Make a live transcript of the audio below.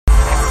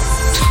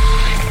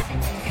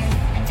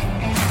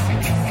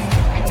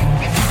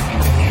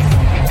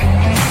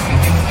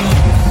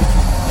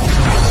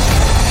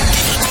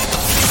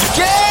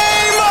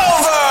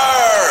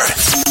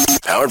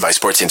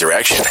Sports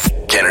Interaction,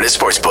 Canada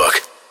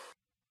Sportsbook.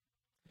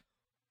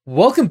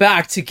 Welcome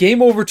back to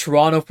Game Over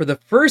Toronto for the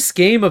first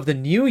game of the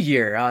new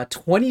year,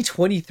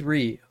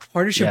 2023.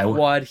 Partnership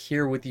Quad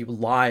here with you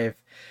live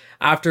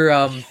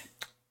after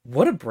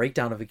what a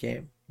breakdown of a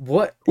game.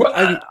 What?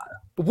 I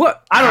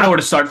don't know where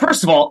to start.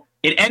 First of all,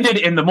 it ended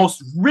in the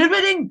most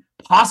riveting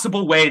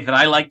possible way that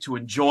I like to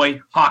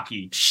enjoy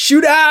hockey.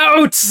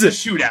 Shootouts!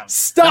 Shootout.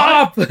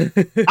 Stop!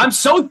 I'm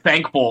so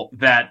thankful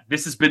that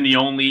this has been the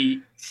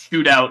only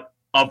shootout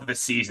of the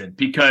season,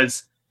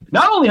 because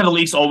not only have the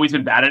Leafs always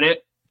been bad at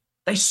it,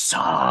 they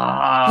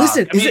suck.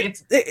 Listen,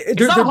 it's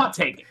not a hot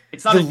take.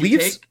 It's not a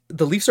Leafs. Take.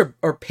 The Leafs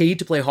are paid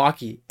to play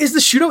hockey. Is the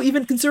shootout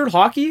even considered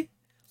hockey?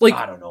 Like,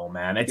 I don't know,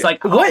 man. It's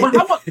like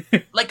how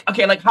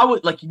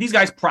these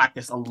guys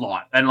practice a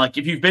lot, and like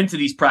if you've been to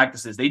these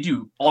practices, they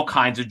do all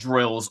kinds of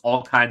drills,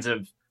 all kinds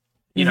of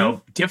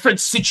know different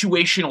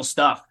situational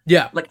stuff.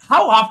 Yeah, like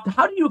how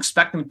do you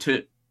expect them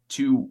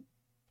to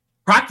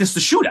practice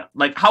the shootout?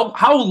 Like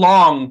how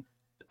long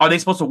are they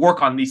supposed to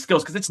work on these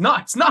skills? Because it's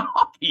not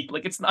hockey.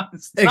 Like it's not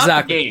exactly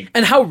not the game.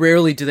 And how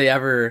rarely do they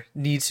ever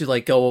need to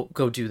like go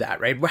do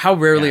that? Right? How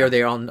rarely are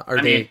they on?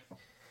 Are they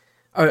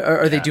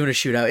doing a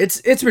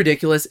shootout? It's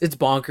ridiculous. It's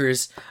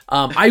bonkers.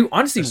 I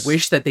honestly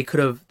wish that they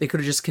could have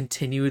just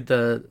continued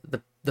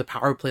the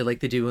power play like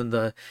they do in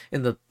the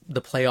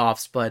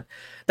playoffs, but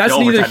that's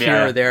neither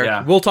here or there.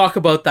 Yeah. We'll talk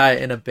about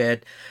that in a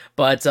bit.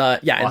 But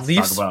in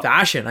Leafs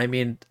fashion, I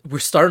mean, we're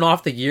starting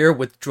off the year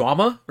with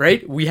drama,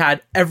 right? We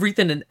had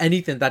everything and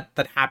anything that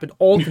happened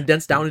all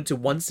condensed down into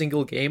one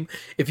single game.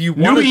 If you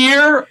want New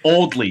Year,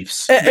 old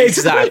Leafs.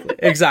 Exactly.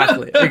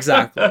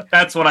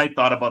 That's what I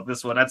thought about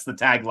this one. That's the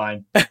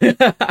tagline.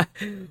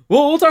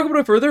 Well, we'll talk about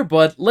it further,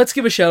 but let's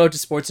give a shout out to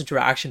Sports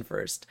Interaction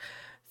first.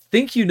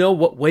 Think you know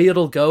what way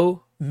it'll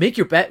go? Make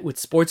your bet with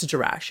Sports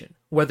Interaction.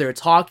 Whether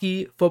it's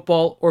hockey,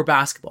 football, or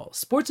basketball,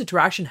 Sports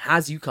Interaction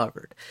has you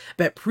covered.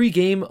 Bet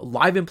pre-game,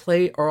 live and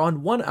play, or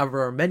on one of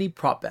our many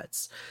prop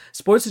bets.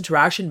 Sports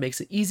Interaction makes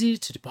it easy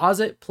to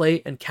deposit,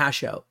 play, and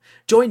cash out.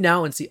 Join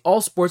now and see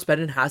all sports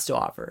betting has to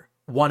offer.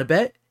 Want to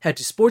bet? Head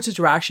to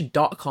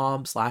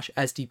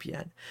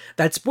sportsinteraction.com/SDPN.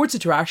 That's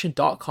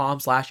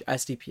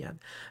sportsinteraction.com/SDPN.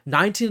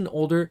 19 and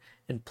older,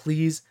 and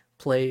please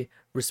play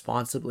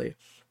responsibly.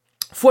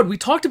 Ford, we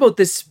talked about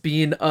this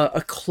being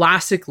a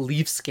classic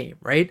Leafs game,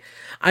 right?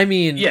 I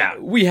mean,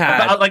 we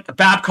had like the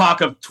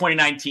Babcock of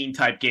 2019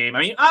 type game.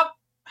 I mean,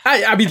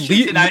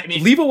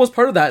 Levo was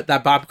part of that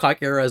Babcock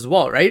era as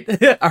well, right?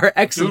 Our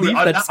ex-Leaf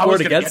that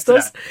scored against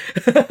us.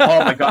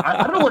 Oh my god,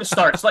 I don't know where to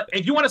start. So, like,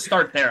 if you want to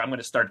start there, I'm going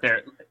to start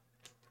there.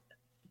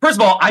 First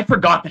of all, I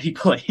forgot that he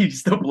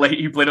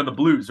played on the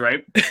Blues,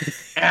 right?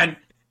 And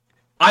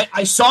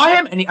I saw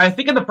him, and I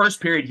think in the first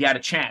period he had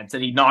a chance,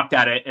 and he knocked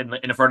at it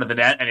in front of the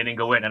net, and it didn't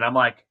go in. And I'm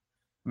like,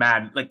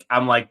 man,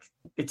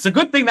 it's a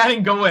good thing that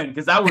didn't go in,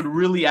 because that would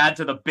really add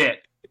to the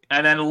bit.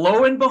 And then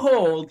lo and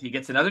behold, he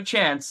gets another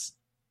chance,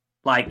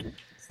 like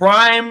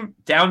prime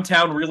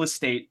downtown real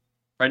estate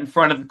right in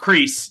front of the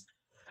crease.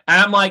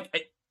 And I'm like,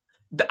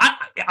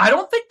 I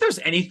don't think there's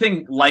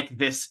anything like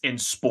this in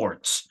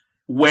sports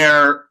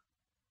where,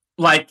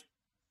 like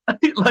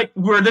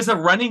where there's a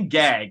running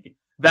gag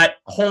that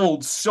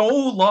holds so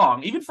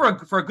long, even for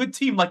a good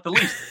team like the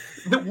Leafs,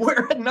 that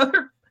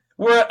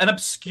where an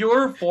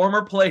obscure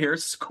former player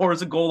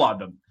scores a goal on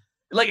them.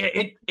 Like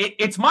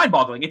it's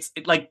mind-boggling.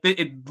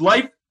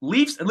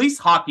 Leafs, at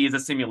least hockey is a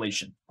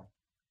simulation.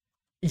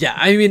 Yeah,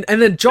 I mean, and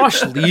then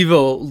Josh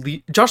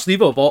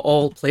Levo of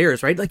all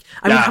players, right? Like,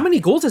 I mean, how many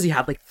goals has he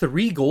had? Like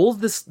 3 goals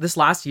this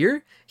last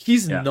year.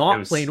 He's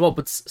not playing well,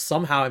 but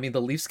somehow, I mean,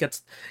 the Leafs get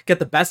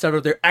the best out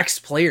of their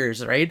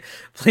ex-players, right?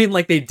 Playing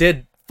like they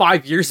did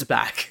 5 years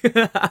back.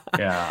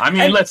 Yeah, I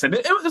mean, listen,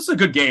 this is a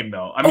good game,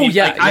 though. I mean,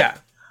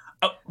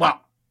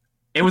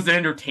 it was an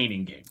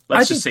entertaining game.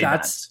 Let's just say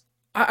that.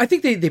 I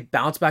think they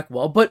bounce back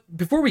well, but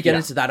before we get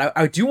into that,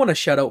 I do want to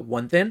shout out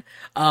one thing.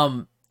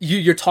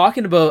 You're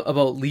talking about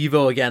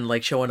Levo again,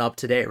 like showing up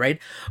today, right?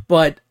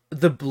 But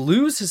the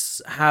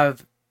Blues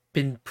have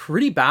been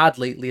pretty bad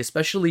lately,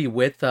 especially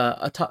with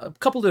a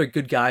couple of their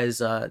good guys,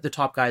 the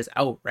top guys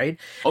out, right?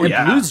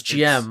 Blues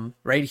GM,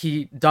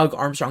 right? Doug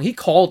Armstrong, he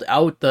called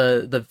out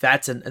the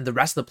vets and the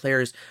rest of the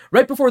players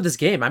right before this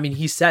game. I mean,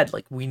 he said,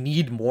 like, we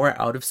need more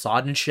out of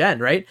Saad and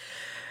Schenn, right?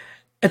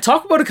 And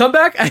talk about a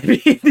comeback. I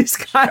mean, these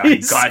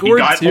guys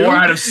scored more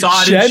out of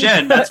Saad and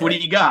Schenn. That's what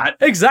he got.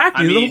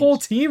 Exactly. The whole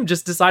team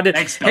just decided,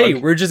 hey,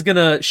 we're just going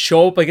to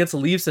show up against the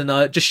Leafs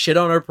and just shit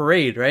on our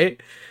parade,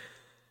 right?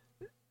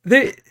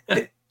 It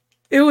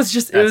was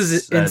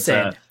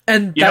insane.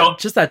 And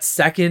just that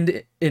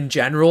second in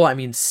general, I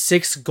mean,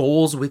 6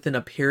 goals within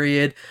a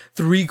period,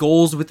 3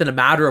 goals within a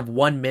matter of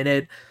 1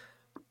 minute.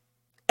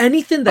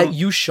 Anything that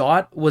you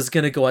shot was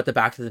going to go at the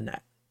back of the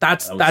net.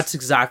 That's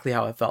exactly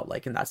how it felt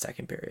like in that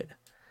second period.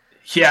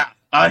 Yeah.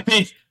 I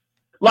mean,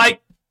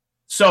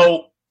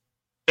 so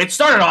it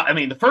started off, I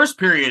mean, the first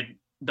period,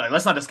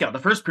 let's not discount, the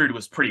first period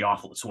was pretty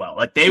awful as well.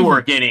 Like, they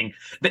were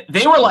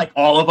like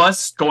all of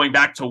us going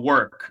back to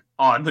work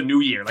on the new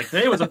year. Like,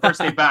 today was the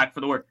first day back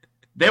for the work.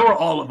 They were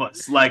all of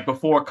us, like,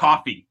 before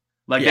coffee,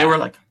 Like they were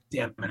like,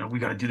 damn man, we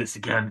got to do this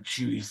again.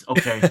 Jeez,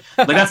 okay.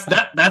 Like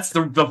that's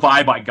the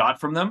vibe I got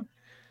from them.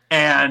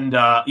 And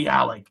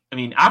like I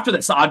mean, after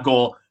that Saad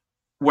goal,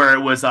 where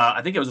it was,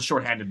 I think it was a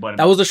shorthanded one.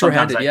 That was a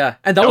shorthanded, yeah,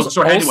 and that was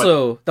also anyways,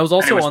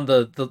 on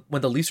the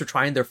when the Leafs were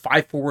trying their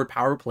 5 forward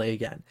power play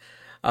again.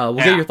 We'll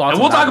get your thoughts.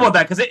 And we'll talk about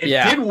that because it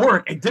did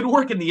work. It did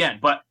work in the end,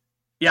 but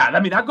yeah,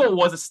 I mean that goal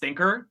was a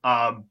stinker.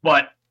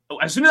 But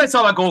as soon as I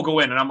saw that goal go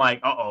in, and I'm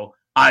like,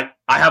 I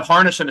have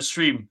Harnish in the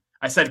stream.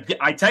 I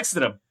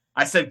texted him.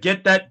 I said,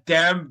 get that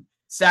damn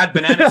sad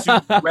banana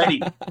suit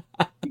ready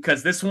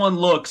because this one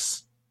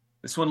looks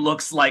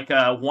like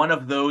one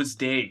of those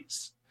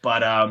days.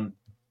 But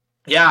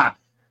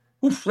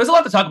there's a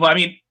lot to talk about. I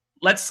mean,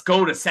 let's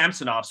go to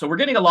Samsonov. So we're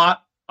getting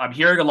I'm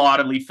hearing a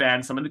lot of Leaf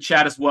fans, some in the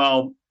chat as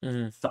well,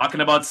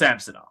 talking about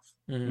Samsonov.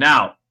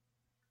 Now,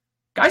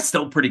 guy's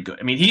still pretty good.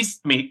 I mean,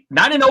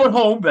 9-0 at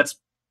home. That's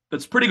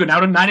pretty good. Now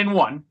to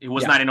 9-1. It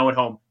was 9-0 at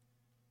home.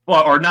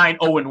 Well, or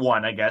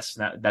 9-0-1, I guess.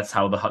 That's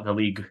how the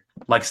league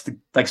likes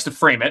to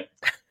frame it.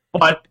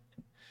 But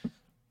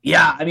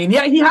yeah, I mean,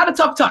 he had a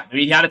tough time. I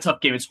mean, he had a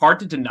tough game. It's hard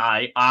to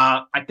deny.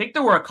 I think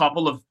there were a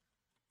couple of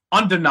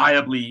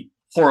undeniably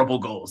horrible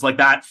goals, like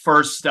that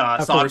first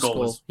Saad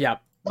goal. That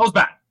was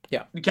bad.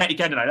 Yeah, you can't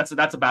deny that's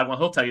a bad one.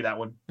 He'll tell you that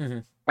one.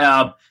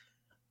 The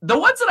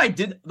ones that I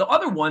did, the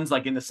other ones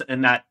like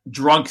in that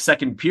drunk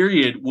second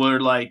period were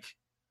like.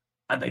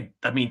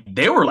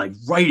 They were like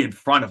right in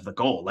front of the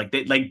goal. Like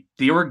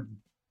they were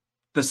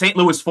the St.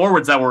 Louis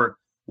forwards that were,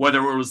 whether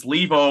it was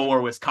Levo or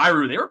was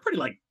Kyrou, they were pretty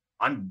like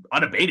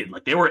unabated.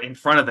 Like they were in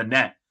front of the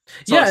net.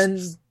 So and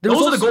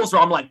those are the goals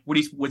where I'm like,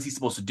 what's he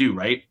supposed to do,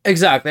 right?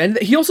 Exactly. And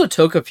he also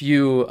took a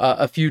few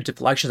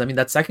deflections. I mean,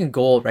 that second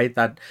goal, right?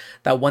 That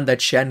one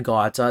that Shen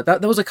got,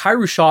 that was a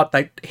Kyrou shot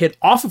that hit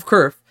off of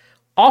Kerf,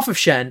 off of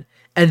Shen,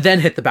 and then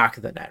hit the back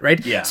of the net,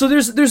 right? Yeah. So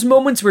there's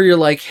moments where you're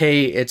like,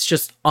 hey, it's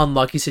just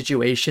unlucky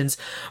situations,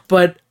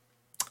 but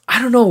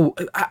I don't know.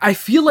 I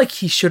feel like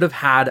he should have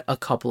had a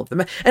couple of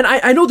them, and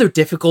I know they're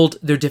difficult.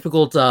 They're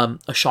difficult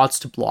shots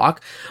to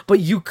block,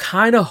 but you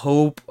kind of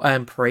hope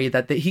and pray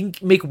that he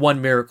can make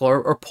one miracle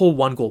or pull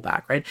one goal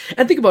back, right?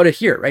 And think about it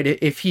here, right?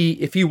 If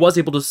he was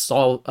able to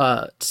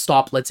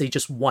stop, let's say,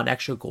 just one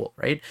extra goal,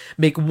 right?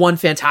 Make one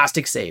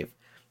fantastic save.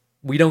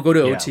 We don't go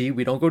to OT.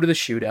 We don't go to the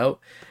shootout,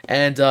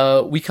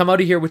 and we come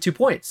out of here with 2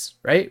 points,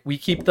 right? We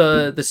keep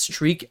the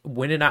streak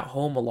winning at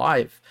home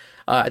alive.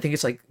 I think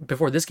it's like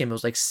before this game, it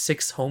was like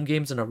 6 home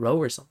games in a row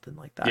or something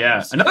like that.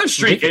 Yeah, another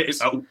streak. It's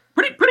a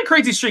pretty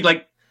crazy streak.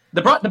 Like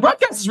the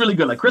broadcast is really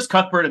good. Like Chris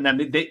Cuthbert and them,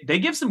 they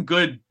give some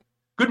good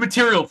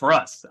material for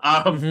us.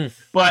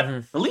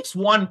 But the Leafs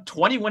won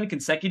 21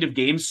 consecutive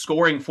games,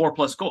 scoring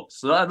 4+ goals.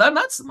 So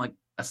that's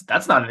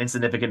not an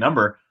insignificant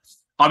number.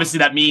 Obviously,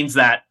 that means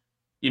that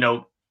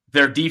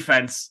their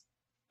defense,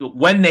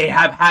 when they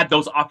have had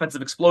those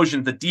offensive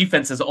explosions, the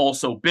defense has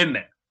also been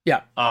there.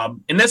 Yeah.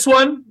 In this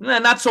one,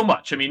 not so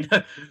much. I mean,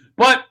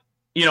 but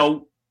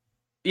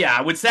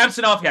with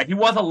Samsonov, he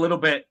was a little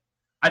bit.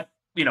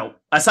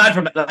 Aside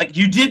from like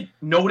you did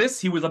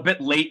notice, he was a bit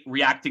late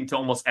reacting to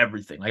almost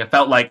everything. Like I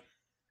felt like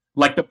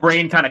the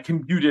brain kind of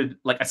computed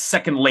like a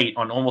second late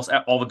on almost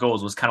all the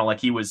goals. Was kind of like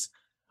he was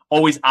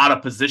always out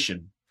of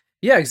position.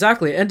 Yeah,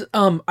 exactly. And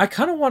I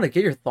kind of want to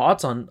get your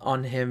thoughts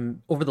on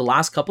him over the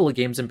last couple of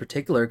games in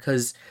particular,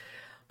 because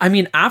I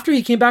mean, after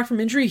he came back from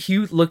injury, he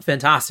looked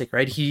fantastic,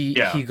 right? He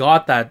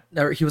got that,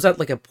 or he was at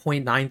like a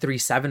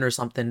 .937 or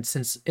something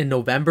since in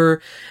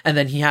November, and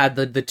then he had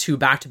the 2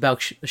 back-to-back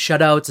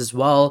shutouts as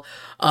well.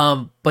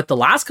 But the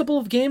last couple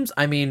of games,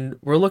 I mean,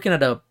 we're looking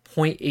at a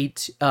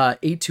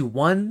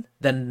 .821,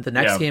 then the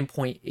next game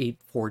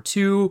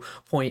 .842,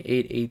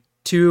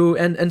 .882,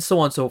 and so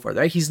on and so forth,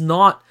 right? He's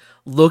not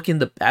looking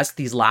the best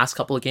these last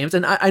couple of games,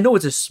 and I know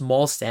it's a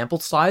small sample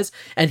size,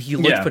 and he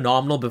looked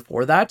phenomenal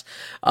before that,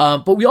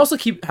 but we also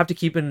have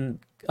to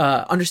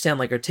understand,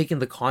 like, or take in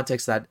the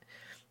context that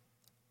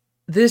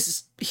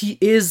he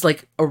is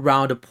like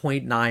around a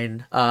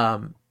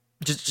 0.9,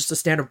 just a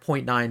standard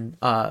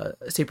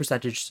 0.9 save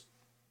percentage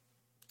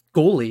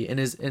goalie in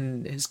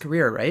his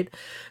career, right?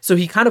 So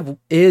he kind of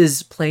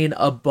is playing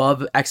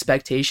above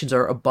expectations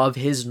or above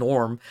his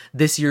norm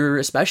this year,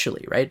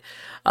 especially, right?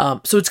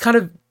 So it's kind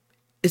of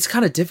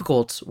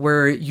difficult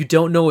where you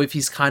don't know if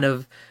he's kind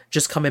of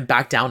just coming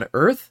back down to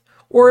earth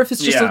or if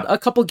it's just a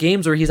couple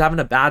games where he's having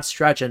a bad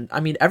stretch. And I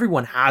mean,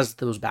 everyone has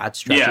those bad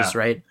stretches,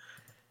 right?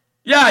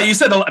 Yeah, you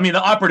said,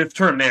 the operative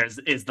term there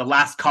is the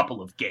last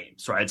couple of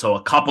games, right? So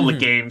a couple of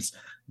games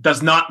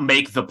does not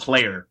make the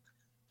player.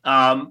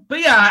 But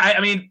yeah, I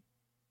mean,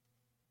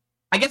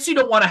 I guess you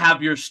don't want to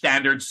have your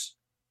standards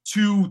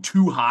too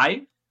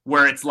high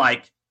where it's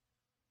like,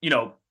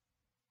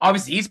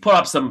 obviously he's put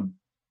up some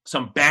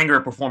banger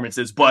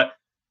performances, but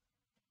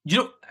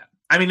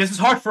this is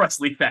hard for us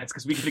Leaf fans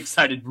because we get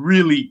excited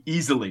really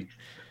easily.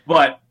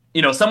 But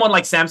someone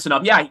like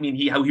Samsonov, I mean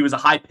he was a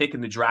high pick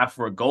in the draft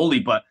for a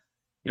goalie, but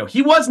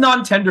he was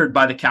non-tendered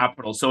by the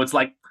Capitals, so it's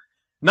like,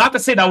 not to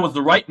say that was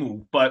the right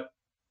move, but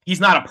he's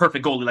not a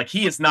perfect goalie. Like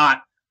he is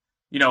not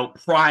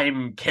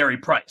prime Carey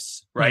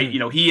Price, right?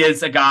 Mhm. He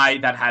is a guy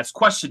that has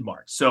question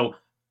marks. So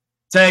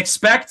to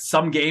expect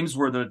some games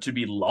where there to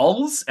be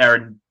lulls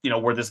or,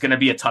 where there's going to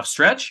be a tough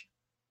stretch,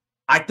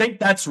 I think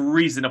that's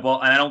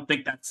reasonable. And I don't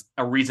think that's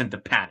a reason to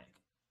panic.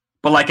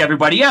 But like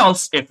everybody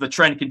else, if the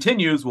trend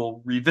continues,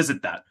 we'll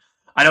revisit that.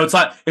 I know it's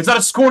not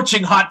a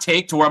scorching hot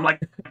take to where I'm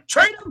like,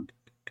 trade him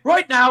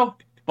right now.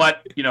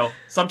 But,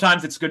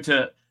 sometimes it's good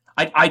to,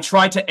 I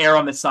try to err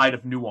on the side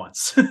of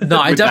nuance. No,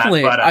 I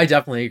definitely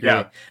agree.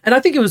 Yeah. And I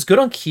think it was good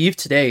on Keefe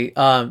today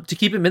to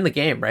keep him in the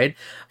game, right?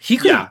 He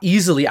could have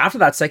easily, after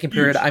that second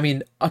period, I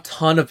mean, a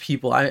ton of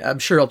people, I'm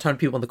sure a ton of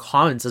people in the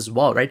comments as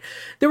well, right?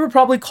 They were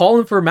probably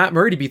calling for Matt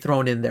Murray to be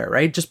thrown in there,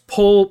 right? Just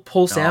pull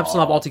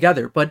Samsonov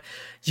altogether. But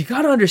you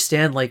got to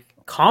understand, like,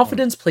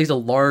 confidence plays a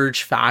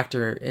large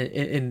factor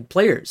in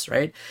players,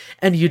 right?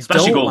 And you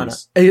especially don't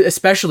want to,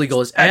 especially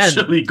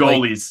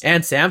goalies,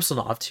 and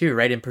Samsonov too,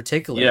 right? In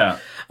particular, yeah.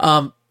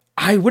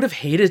 I would have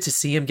hated to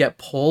see him get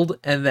pulled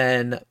and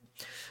then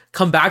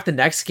come back the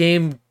next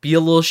game, be a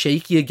little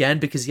shaky again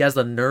because he has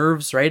the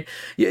nerves, right?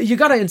 You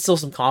got to instill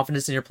some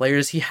confidence in your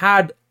players. He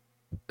had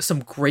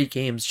some great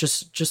games,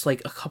 just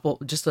like a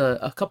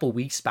couple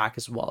weeks back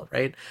as well,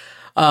 right?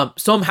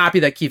 So I'm happy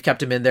that Keefe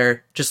kept him in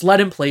there. Just let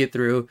him play it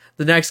through.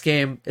 The next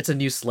game, it's a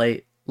new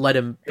slate. Let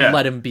him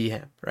be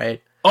him,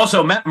 right?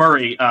 Also, Matt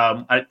Murray,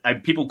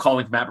 people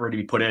calling for Matt Murray to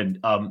be put in.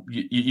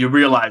 You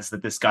realize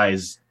that this guy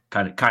is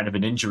kind of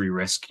an injury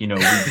risk. It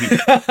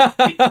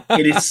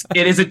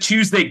is a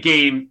Tuesday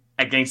game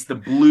against the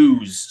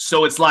Blues,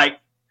 so it's like,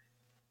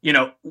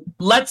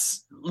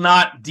 let's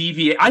not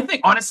deviate. I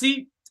think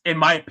honestly, in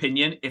my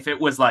opinion, if it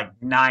was like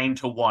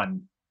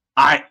 9-1,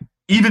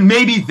 even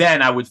maybe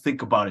then I would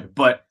think about it.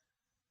 But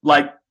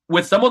like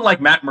with someone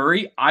like Matt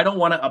Murray, I don't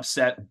want to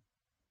upset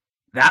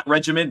that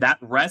regimen, that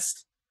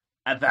rest,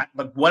 at that,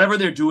 like whatever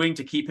they're doing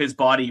to keep his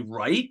body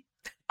right.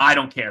 I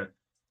don't care.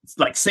 It's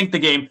like sink the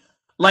game.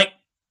 Like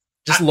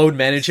just load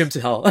manage him to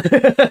hell.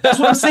 That's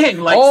what I'm saying.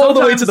 Like all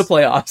the way to the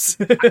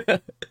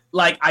playoffs.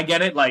 Like I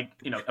get it. Like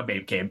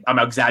I'm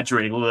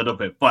exaggerating a little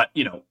bit, but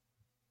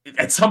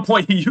at some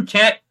point you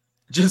can't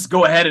just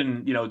go ahead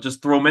and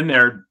just throw him in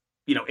there.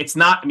 It's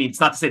not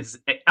to say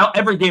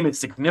every game is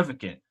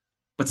significant,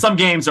 but some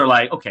games are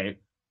like, okay,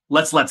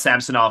 let's let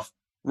Samsonov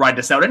ride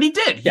this out, and he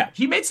did.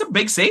 He made some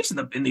big saves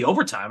in the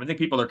overtime. I think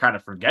people are kind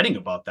of forgetting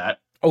about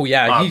that. Oh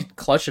yeah, he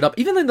clutched it up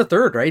even in the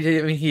third, right?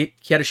 I mean, he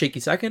had a shaky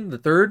second, the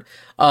third,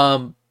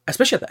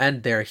 especially at the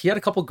end there. He had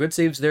a couple good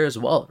saves there as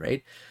well,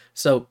 right?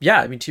 So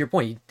yeah, I mean, to your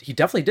point, he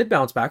definitely did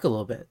bounce back a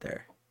little bit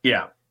there.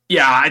 Yeah.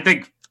 I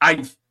think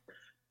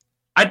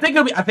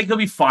he'll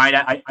be fine.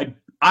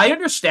 I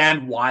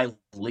understand why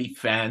Leaf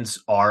fans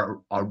are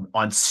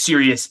on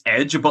serious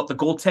edge about the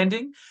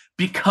goaltending,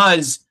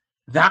 because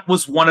that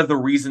was one of the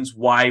reasons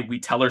why we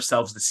tell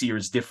ourselves this year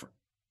is different.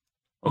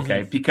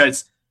 Okay,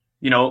 because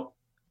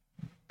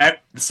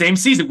at the same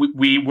season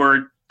we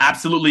were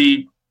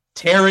absolutely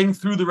tearing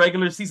through the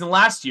regular season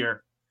last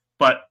year,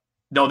 but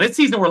no, this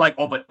season we're like,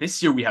 but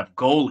this year we have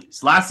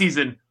goalies. Last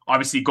season,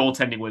 obviously,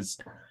 goaltending was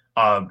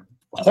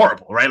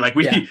horrible, right? Like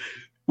we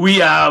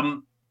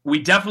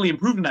definitely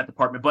improved in that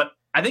department, but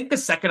I think the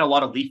second a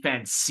lot of Leaf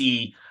fans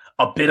see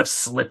a bit of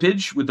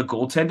slippage with the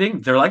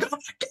goaltending, they're like,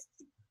 like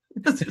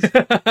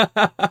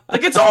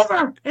it's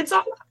over.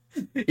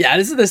 Yeah,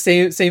 this is the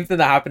same thing that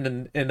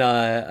happened in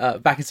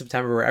back in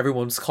September, where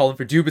everyone was calling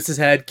for Dubas's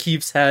head,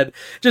 Keefe's head,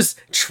 just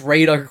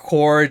trade our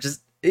core. It's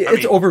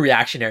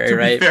overreactionary,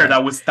 right? Fair,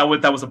 that was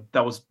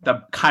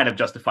kind of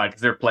justified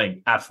because they're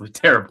playing absolutely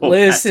terrible.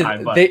 Listen,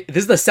 at time, this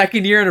is the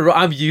second year in a row.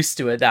 I'm used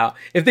to it now.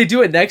 If they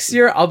do it next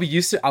year, I'll be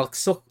used to.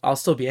 I'll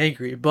still be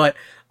angry, but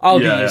I'll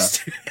be used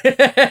to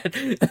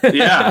it.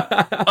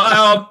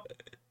 Yeah.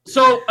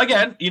 So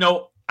again,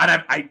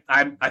 and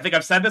I think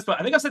I've said this, but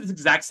I think I've said this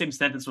exact same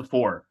sentence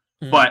before.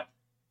 But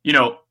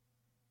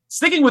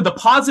sticking with the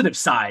positive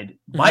side,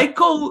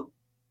 Michael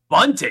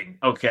Bunting.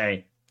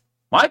 Okay,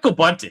 Michael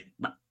Bunting.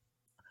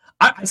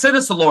 I said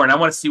this to Lauren. I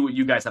want to see what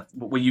you guys have,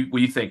 what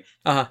you think.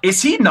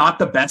 Is he not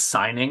the best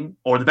signing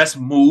or the best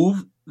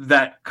move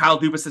that Kyle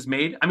Dubas has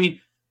made? I mean,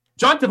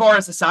 John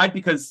Tavares aside,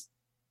 because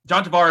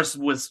John Tavares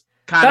was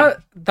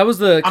that was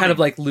the kind of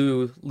like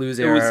Lou's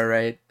era,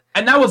 right?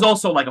 And that was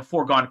also like a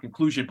foregone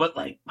conclusion. But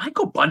like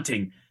Michael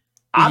Bunting,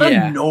 out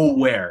of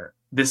nowhere,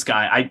 this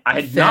guy,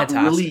 I had not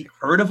really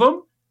heard of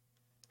him.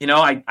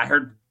 I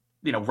heard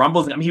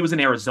rumbles. I mean, he was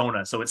in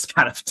Arizona, so it's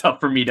kind of tough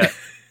for me to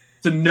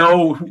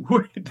know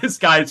who this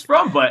guy is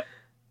from. But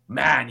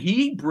man,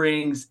 he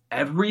brings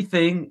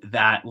everything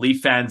that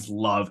Leaf fans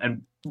love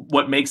and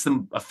what makes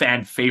them a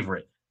fan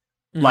favorite.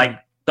 Like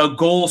the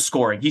goal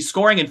scoring. He's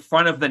scoring in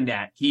front of the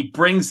net. He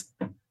brings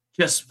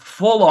just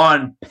full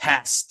on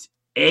pest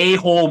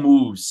a-hole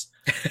moves.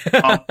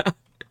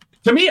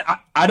 To me,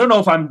 I don't know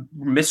if I'm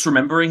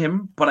misremembering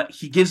him, but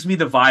he gives me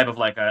the vibe of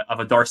like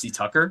a Darcy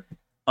Tucker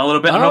a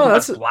little bit. I don't know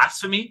if that's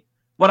blasphemy,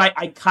 but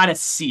I kind of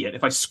see it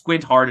if I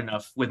squint hard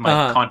enough with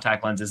my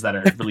contact lenses that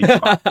are really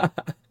strong.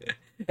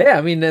 Yeah,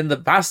 I mean, in the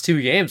past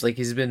 2 games, like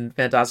he's been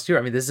fantastic too.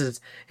 I mean, this is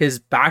his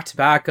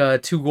back-to-back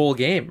 2-goal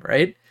game,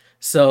 right?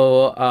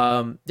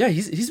 So yeah,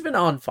 he's been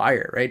on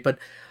fire, right? But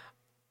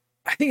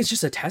I think it's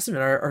just a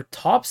testament. Our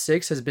top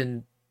six has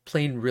been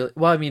playing really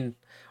well. I mean,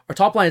 our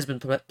top line has been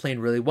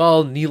playing really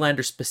well.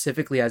 Nylander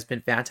specifically has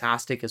been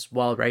fantastic as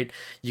well, right?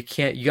 You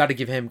got to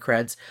give him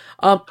creds.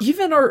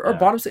 Even our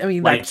bottom, I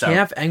mean, that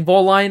Kampf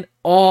Engvall line,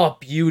 oh,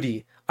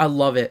 beauty. I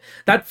love it.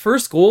 That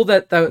first goal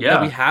that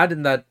we had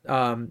in that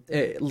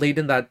late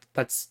in that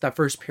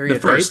first period. The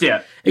first,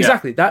 right?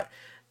 Exactly.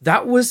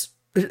 That was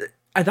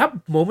at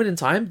that moment in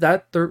time,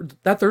 that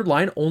third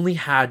line only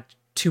had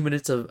 2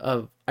 minutes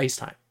of ice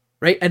time,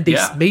 right? And they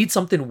made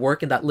something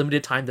work in that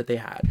limited time that they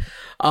had.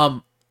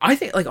 I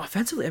think, like,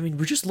 offensively, I mean,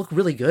 we just look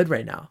really good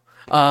right now.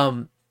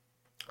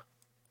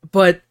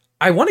 But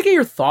I want to get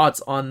your thoughts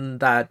on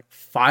that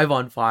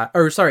 5-on-5,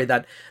 or sorry,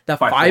 that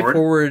five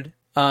forward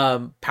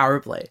power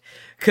play,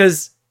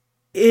 because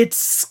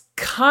it's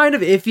kind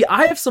of iffy.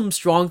 I have some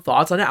strong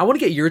thoughts on it. I want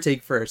to get your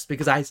take first,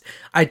 because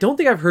I don't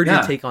think I've heard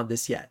your take on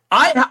this yet.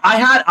 I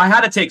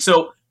had a take.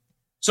 So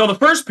the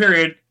first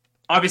period,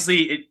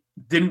 obviously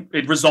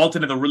it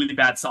resulted in a really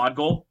bad sod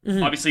goal.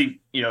 Mm-hmm.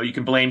 Obviously, you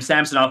can blame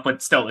Samsonov,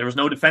 but still, there was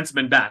no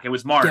defenseman back. It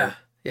was Marner.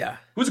 Yeah.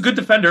 Who was a good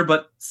defender,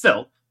 but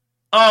still.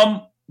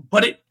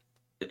 But it,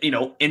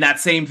 in that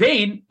same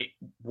vein, it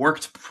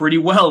worked pretty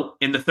well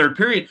in the third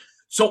period.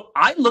 So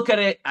I look at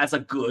it as a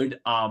good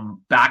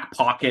back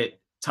pocket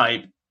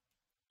type,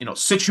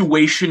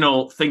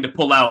 situational thing to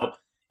pull out.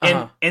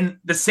 And in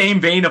the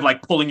same vein of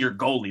like pulling your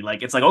goalie.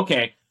 Like, it's like,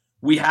 okay,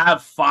 we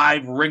have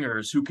 5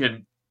 ringers who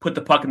can put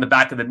the puck in the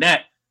back of the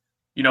net,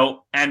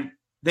 and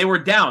they were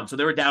down. So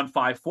they were down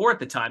 5-4 at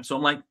the time. So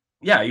I'm like,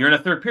 yeah, you're in a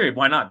third period.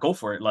 Why not? Go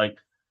for it. Like,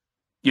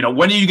 when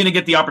are you going to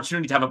get the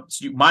opportunity to have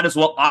you might as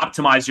well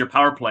optimize your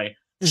power play.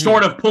 Mm-hmm.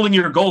 Short of pulling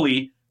your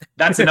goalie,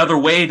 that's another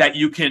way that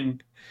you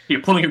can,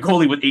 you're pulling your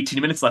goalie with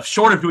 18 minutes left.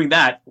 Short of doing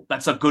that,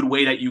 that's a good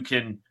way that you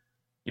can,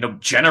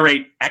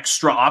 generate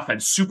extra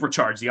offense,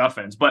 supercharge the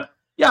offense. But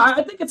yeah,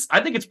 I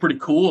think it's pretty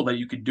cool that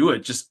you could do it.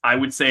 Just, I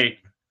would say,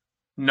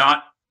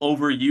 not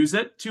overuse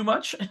it too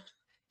much.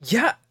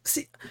 Yeah,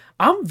 see,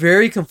 I'm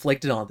very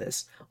conflicted on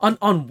this.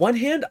 On one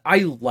hand, I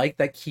like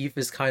that Keefe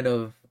is kind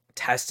of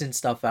testing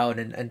stuff out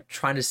and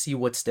trying to see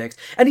what sticks.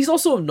 And he's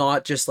also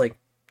not just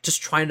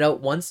trying it out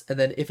once, and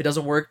then if it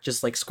doesn't work,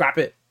 just like scrap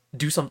it,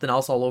 do something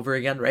else all over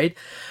again, right?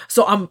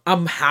 So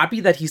I'm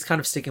happy that he's kind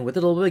of sticking with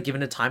it a little bit,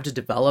 giving it time to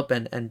develop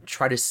and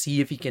try to see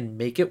if he can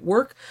make it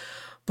work.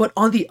 But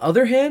on the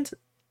other hand,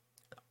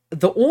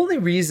 the only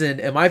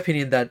reason, in my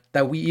opinion,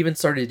 that we even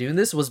started doing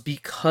this was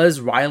because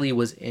Riley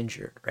was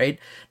injured, right?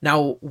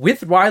 Now,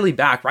 with Riley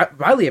back,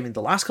 Riley, I mean,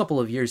 the last couple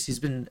of years, he's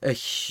been a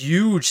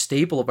huge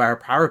staple of our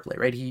power play,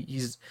 right?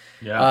 He's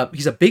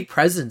a big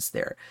presence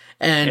there.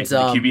 And the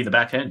QB in the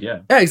back end, yeah.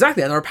 Yeah,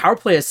 exactly. And our power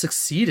play has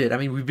succeeded. I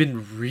mean, we've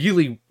been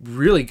really,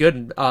 really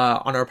good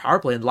on our power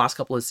play in the last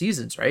couple of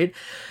seasons, right?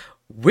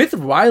 With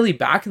Riley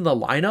back in the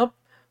lineup,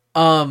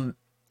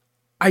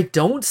 I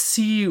don't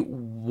see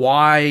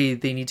why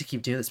they need to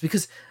keep doing this,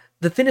 because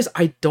the thing is,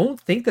 I don't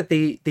think that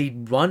they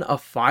run a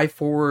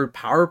 5-forward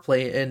power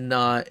play in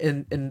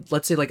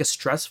let's say like a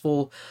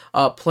stressful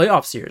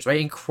playoff series, right?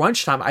 In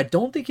crunch time, I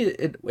don't think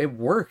it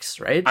works,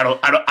 right? I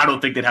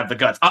don't think they'd have the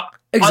guts,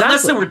 exactly.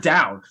 Unless they were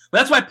down. But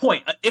that's my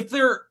point. If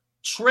they're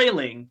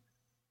trailing,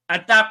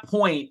 at that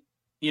point,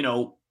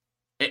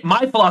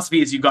 my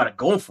philosophy is you got to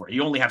go for it.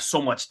 You only have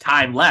so much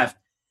time left.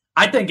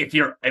 I think if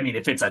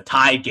it's a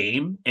tie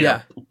game in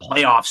a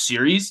playoff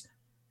series,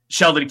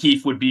 Sheldon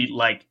Keefe would be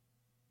like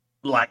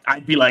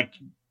I'd be like,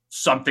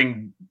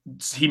 something,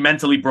 he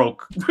mentally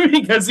broke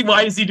because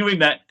why is he doing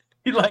that?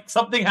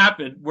 Something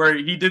happened where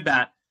he did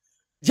that.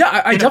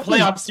 Yeah, I definitely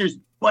playoff series.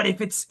 But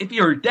if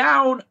you're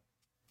down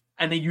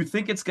and then you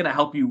think it's going to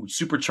help you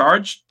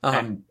supercharge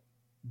and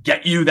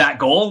get you that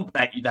goal,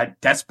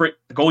 that desperate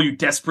goal you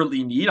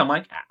desperately need, I'm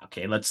like,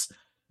 okay, let's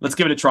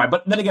give it a try.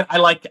 But then again, I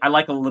like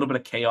a little bit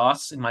of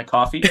chaos in my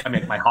coffee. I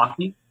mean, my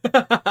hockey.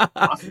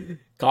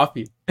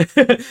 Coffee.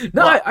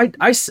 No,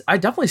 I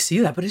definitely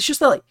see that, but it's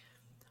just that, like,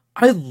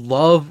 I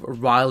love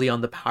Riley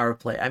on the power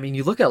play. I mean,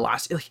 you look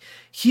at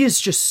he is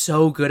just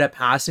so good at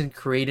passing,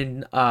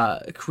 creating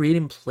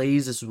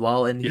plays as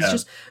well, and he's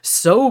just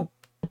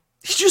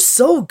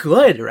so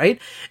good,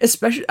 right?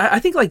 Especially, I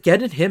think, like,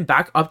 getting him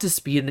back up to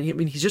speed, and I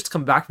mean, he's just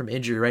come back from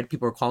injury, right?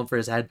 People were calling for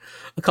his head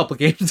a couple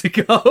games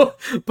ago,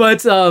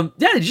 but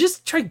you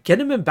just try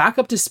getting him back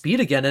up to speed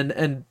again,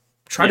 and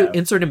try to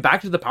insert him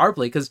back to the power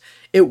play, because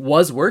it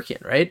was working,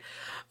 right?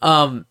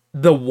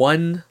 The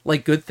one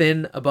good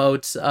thing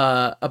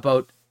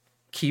about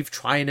Keefe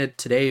trying it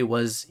today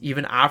was,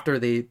 even after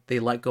they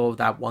let go of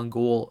that one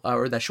goal,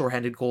 or that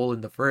shorthanded goal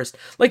in the first,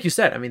 like you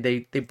said, I mean,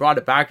 they brought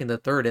it back in the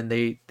third, and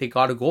they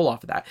got a goal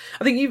off of that.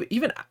 I think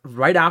even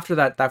right after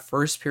that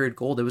first period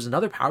goal, there was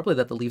another power play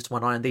that the Leafs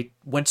went on, and they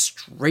went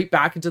straight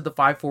back into the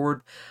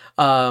 5-forward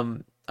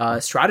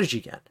strategy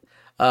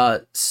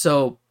again.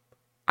 So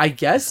I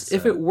guess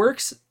if it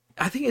works,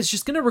 I think it's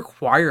just going to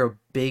require a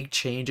big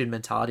change in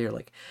mentality, or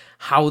like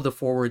how the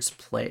forwards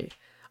play.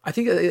 I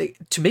think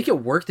to make it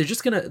work, they're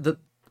just going to,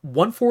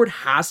 one forward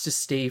has to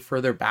stay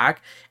further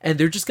back, and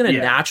they're just going to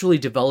naturally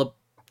develop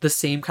the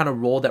same kind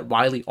of role that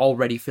Riley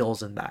already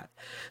fills in that.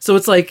 So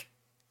it's like,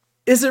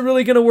 is it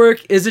really going to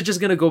work? Is it just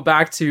going to go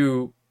back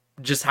to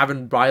just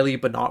having Riley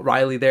but not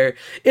Riley there?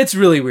 It's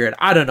really weird.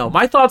 I don't know.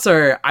 My thoughts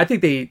are, I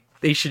think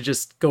they should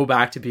just go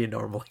back to being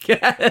normal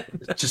again.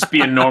 Just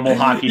be a normal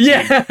hockey team.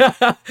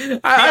 Yeah.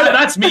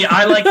 That's me.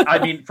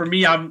 For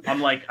me, I'm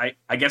like,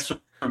 I guess for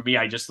me,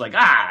 I just like,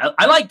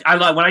 I like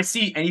when I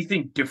see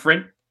anything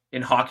different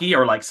in hockey,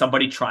 or like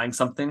somebody trying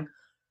something,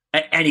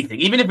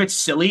 anything, even if it's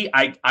silly,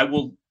 I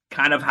will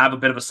kind of have a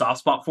bit of a soft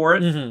spot for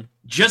it. Mm-hmm.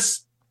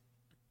 Just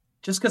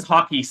because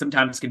hockey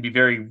sometimes can be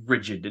very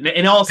rigid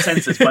in all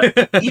senses,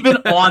 but even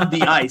on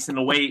the ice, in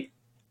the way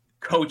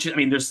coaches, I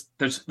mean, there's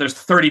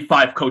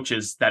 35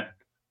 coaches that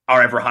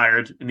are ever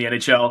hired in the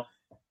NHL,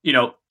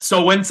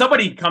 so when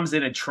somebody comes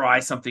in and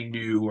tries something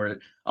new, or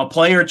a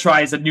player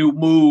tries a new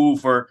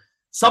move, or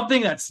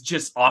something that's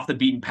just off the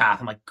beaten path,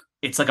 I'm like,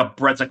 it's like a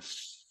breath,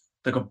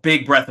 like a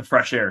big breath of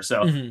fresh air.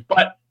 So,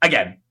 But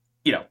again,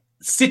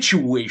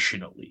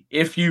 situationally,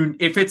 if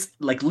it's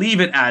like,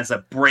 leave it as a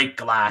break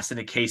glass in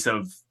a case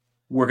of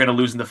we're going to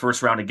lose in the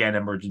first round again,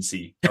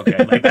 emergency.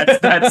 Okay. Like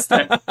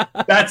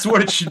that's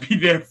what it should be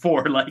there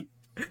for. Like,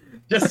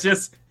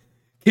 just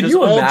can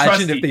you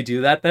imagine if they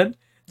do that? Then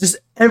just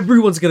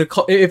everyone's going to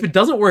call, if it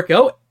doesn't work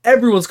out,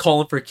 everyone's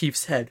calling for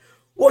Keefe's head.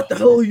 What the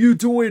hell are you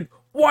doing?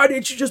 Why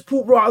didn't you just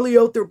put Riley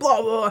out there?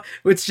 Blah, blah.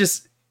 It's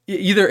just,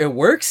 either it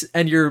works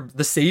and you're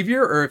the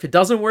savior, or if it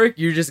doesn't work,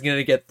 you're just going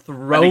to get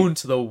thrown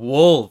to the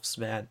wolves,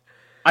 man.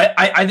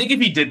 I think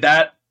if he did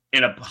that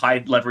in a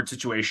high leverage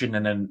situation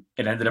and then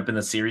it ended up in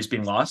the series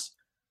being lost,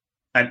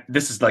 and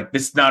this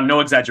is now no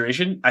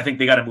exaggeration, I think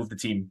they got to move the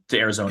team to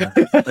Arizona.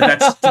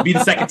 That's to be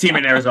the second team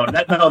in Arizona.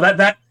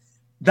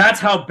 That's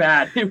how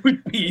bad it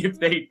would be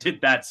if they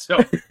did that. So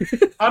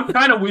I'm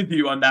kind of with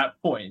you on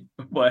that point,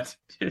 but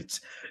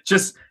it's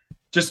just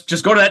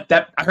go to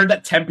that. I heard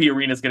that Tempe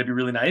arena is going to be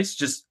really nice.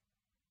 Just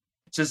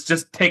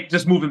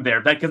move him there,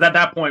 because at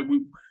that point,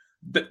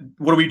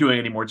 what are we doing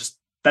anymore?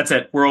 That's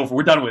it. We're over.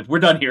 We're done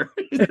here.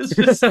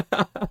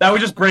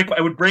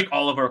 It would break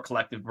all of our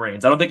collective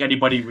brains. I don't think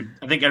anybody would.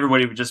 I think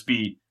everybody would just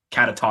be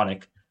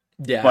catatonic.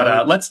 Yeah.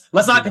 But let's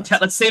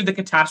save the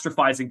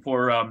catastrophizing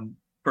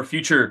for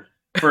future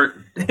for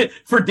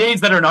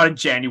days that are not in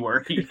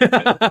January.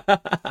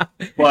 But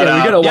we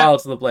got a while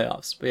to the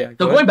playoffs. But yeah.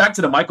 So going back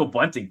to the Michael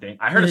Bunting thing,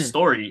 I heard a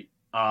story.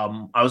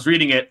 I was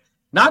reading it.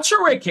 Not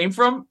sure where it came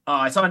from.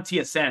 I saw it on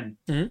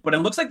TSN, but it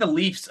looks like the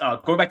Leafs,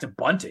 going back to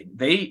Bunting,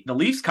 the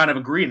Leafs kind of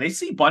agree, and they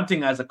see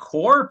Bunting as a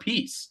core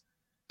piece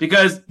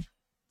because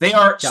they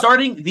are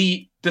starting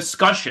the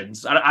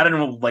discussions. I don't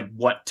know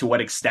to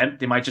what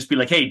extent. They might just be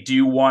like, hey, do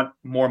you want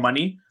more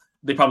money?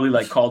 They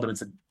probably called him and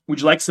said,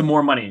 would you like some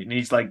more money? And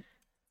he's like,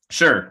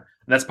 sure. And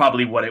that's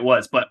probably what it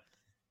was. But,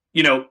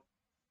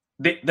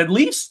 the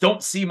Leafs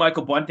don't see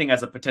Michael Bunting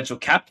as a potential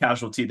cap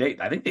casualty.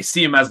 I think they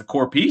see him as a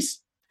core piece.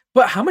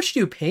 But how much do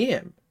you pay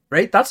him?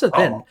 Right? That's the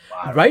thing.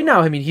 Right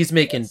now, I mean, he's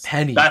making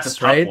pennies. That's a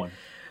tough right? one.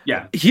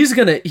 Yeah. He's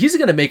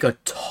gonna make a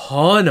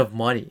ton of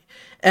money.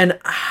 And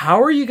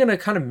how are you gonna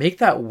kind of make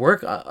that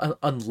work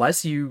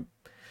unless who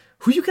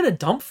are you gonna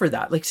dump for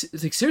that? Like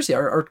seriously,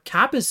 our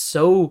cap is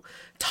so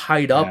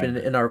tied up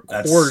in our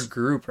core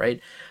group,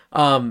 right?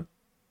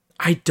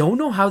 I don't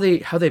know how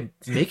they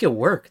make it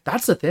work.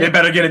 That's the thing. They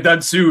better get it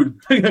done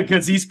soon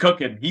because he's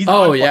cooking.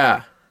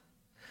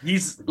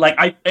 He's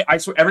like, I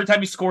swear, every time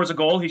he scores a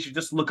goal, he should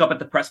just look up at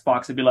the press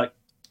box and be like,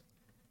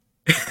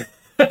 that's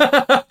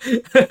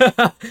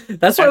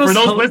why. For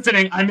those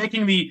listening, I'm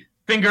making the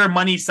finger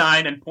money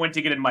sign and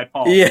pointing it in my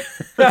palm. Yeah.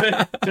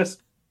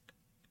 Just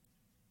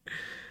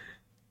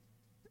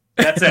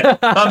that's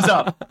it. Thumbs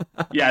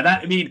up.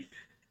 Yeah,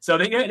 so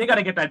they got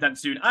to get that done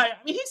soon. I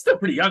mean, he's still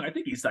pretty young. I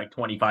think he's like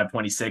 25,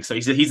 26. So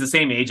he's the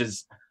same age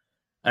as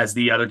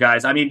the other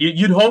guys. I mean,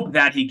 you'd hope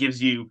that he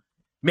gives you,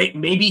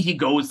 maybe he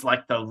goes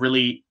like the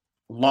really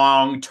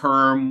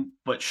long-term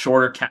but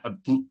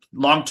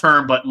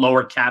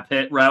lower cap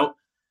hit route.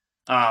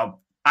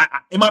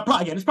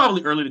 It's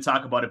probably early to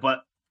talk about it,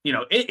 but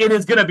it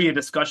is going to be a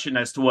discussion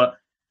as to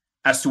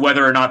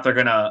whether or not they're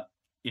going to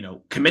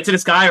commit to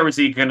this guy, or is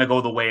he going to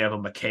go the way of a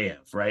Mikheyev,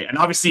 right? And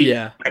obviously,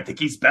 I think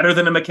he's better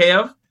than a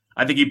Mikheyev.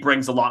 I think he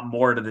brings a lot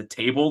more to the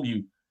table.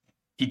 He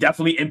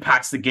definitely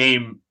impacts the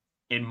game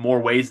in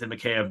more ways than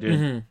Mikheyev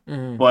did.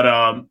 But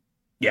I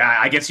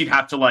guess you'd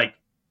have to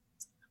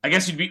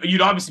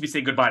you'd obviously be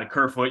saying goodbye to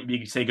Kerfoot.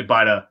 You'd say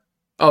goodbye to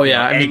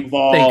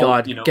Engvall, thank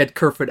God, get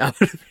Kerfoot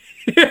out of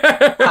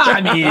I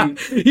mean,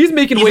 he's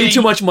making way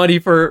too much money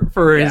for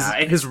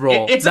his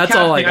role. That's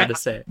all I got to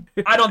say.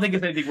 I don't think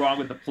there's anything wrong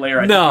with the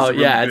player.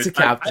 It's a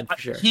captain for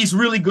sure. He's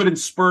really good in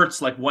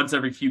spurts, like once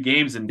every few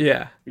games, and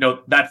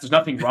there's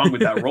nothing wrong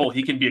with that role.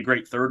 He can be a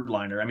great third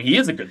liner. I mean, he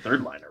is a good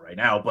third liner right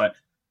now, but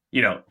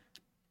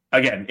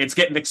again, it's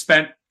getting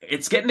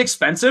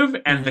expensive,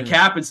 and the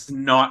cap is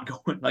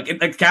not going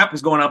the cap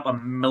is going up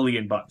 $1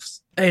 million.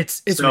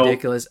 It's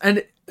ridiculous,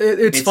 and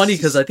it's funny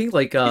because I think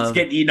it's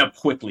getting eaten up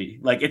quickly.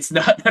 Like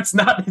that's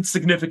not a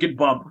significant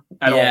bump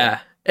at all.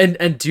 And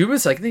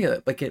Dubas, I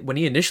think, like when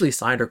he initially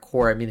signed our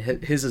core, I mean,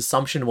 his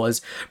assumption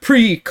was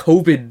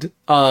pre-COVID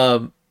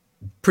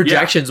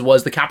projections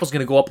was the cap was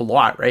going to go up a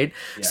lot, right?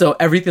 Yeah. So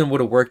everything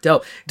would have worked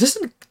out.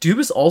 Doesn't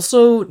Dubas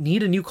also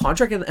need a new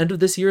contract at the end of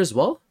this year as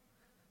well?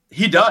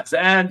 He does,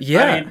 and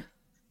yeah, I mean,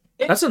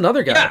 that's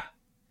another guy. Yeah,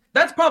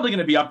 that's probably going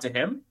to be up to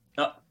him.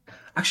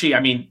 Actually, I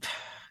mean,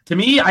 to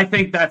me, I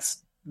think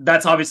that's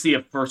obviously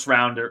a first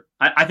rounder.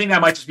 I think that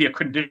might just be a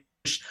condition.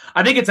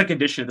 I think it's a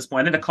condition at this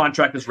point. I think the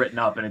contract is written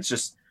up, and it's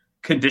just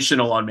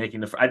conditional on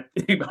making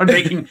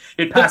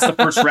it past the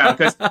first round.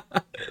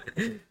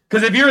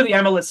 Because if you're the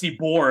MLSE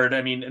board,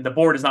 I mean, the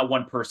board is not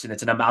one person;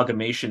 it's an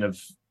amalgamation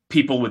of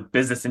people with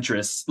business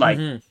interests. Like,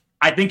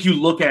 I think you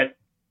look at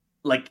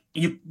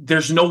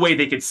there's no way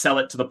they could sell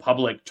it to the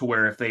public to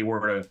where if they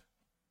were to,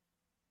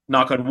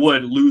 knock on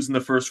wood, lose in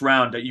the first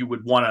round, that you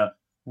would want to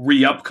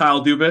re-up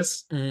Kyle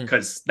Dubas,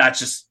 because that's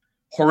just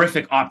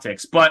horrific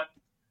optics. But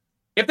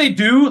if they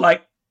do,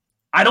 like,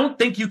 I don't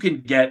think you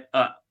can get.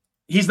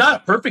 He's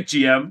not a perfect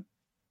GM,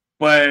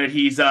 but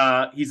he's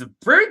a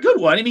very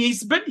good one. I mean,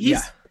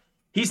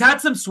 he's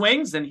had some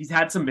swings and he's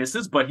had some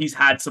misses, but he's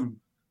had some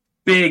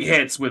big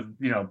hits with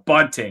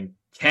Bunting,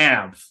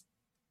 Kampf,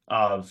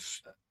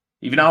 of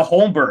even now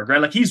Holmberg,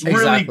 right? Like, he's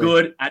really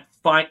good at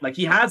like,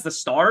 he has the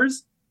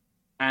stars,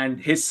 and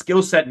his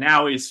skill set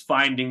now is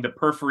finding the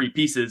periphery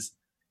pieces,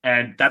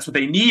 and that's what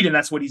they need, and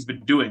that's what he's been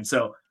doing.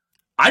 So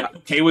I'm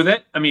okay with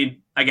it. I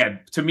mean,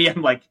 again, to me,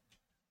 I'm like,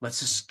 let's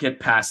just get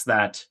past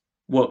that.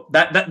 Well,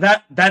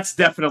 that's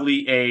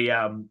definitely a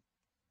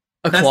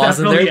clause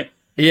in there.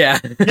 Yeah.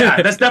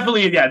 That's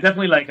definitely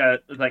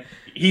like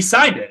he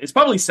signed it. It's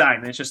probably signed.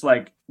 And it's just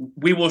like,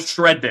 we will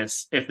shred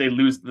this if they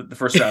lose the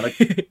first round. Like,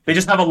 they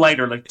just have a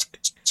lighter like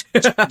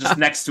just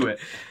next to it.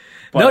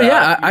 But,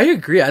 I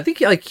agree. I think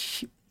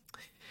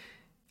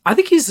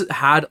he's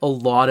had a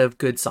lot of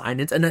good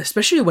signings, and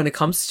especially when it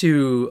comes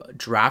to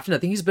drafting, I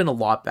think he's been a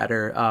lot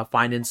better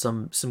finding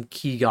some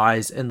key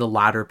guys in the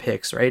latter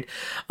picks, right?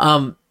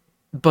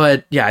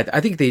 But yeah, I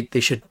think they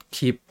should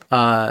keep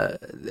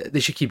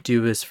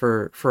Dubas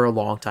for a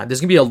long time. There's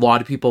gonna be a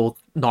lot of people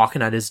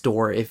knocking at his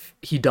door if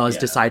he does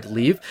decide to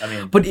leave. I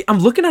mean, but I'm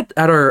looking at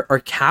our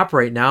cap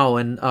right now,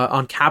 and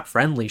on Cap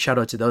Friendly, shout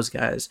out to those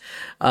guys.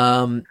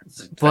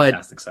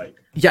 Fantastic site.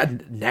 Yeah,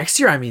 next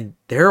year, I mean,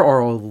 there are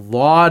a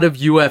lot of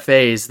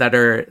UFAs that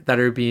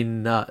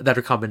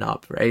are coming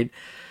up, right?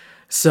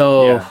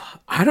 So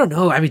I don't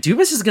know. I mean,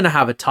 Dubas is gonna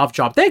have a tough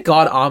job. Thank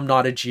God I'm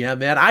not a GM,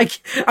 man.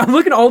 I'm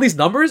looking at all these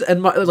numbers,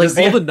 and all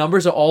the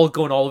numbers are all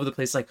going all over the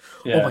place. Like,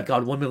 oh my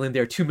God, 1 million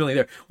there, 2 million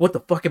there. What the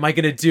fuck am I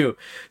gonna do?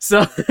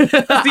 So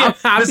I'm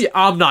happy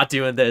I'm not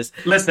doing this.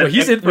 Listen, but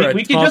he's in for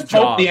we can just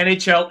hope the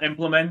NHL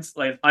implements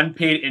like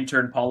unpaid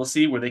intern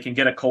policy where they can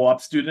get a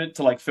co-op student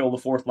to like fill the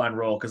fourth line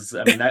role. Because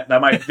I mean that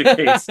might be the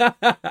case.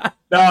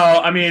 No,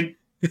 I mean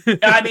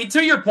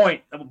to your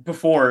point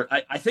before,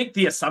 I think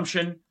the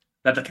assumption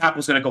that the cap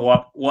was going to go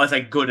up was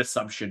a good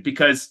assumption,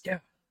 because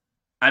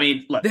I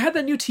mean, look, they had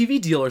that new TV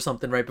deal or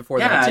something right before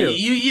that too.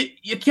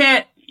 You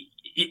can't.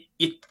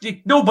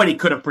 Nobody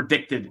could have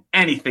predicted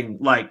anything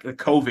like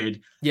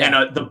COVID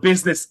and the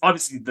business,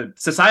 obviously the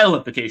societal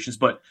implications,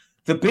 but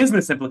the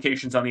business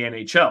implications on the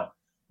NHL.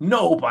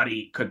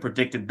 Nobody could have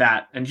predicted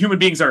that, and human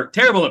beings are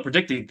terrible at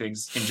predicting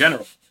things in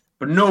general.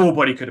 But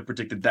nobody could have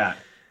predicted that.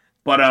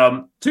 But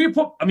to your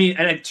point, I mean,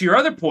 and to your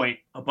other point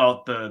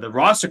about the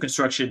roster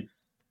construction.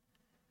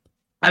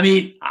 I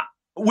mean,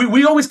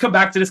 we always come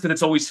back to this because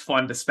it's always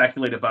fun to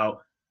speculate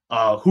about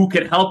who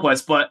can help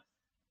us. But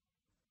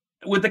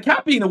with the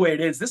cap being the way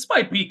it is, this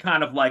might be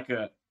kind of like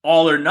a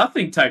all or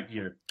nothing type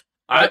year.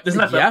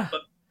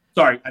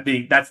 Sorry, I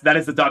mean that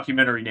is the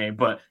documentary name,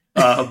 but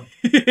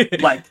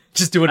like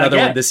just do another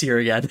one this year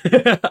again.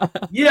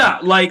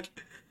 Like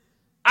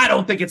I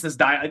don't think it's this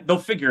they'll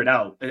figure it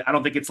out. I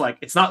don't think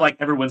it's not like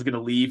everyone's going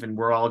to leave and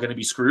we're all going to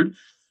be screwed,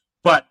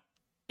 but.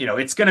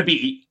 It's going to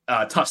be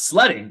tough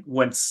sledding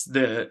once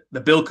the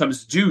bill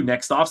comes due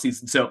next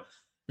offseason. So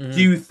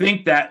do you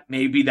think that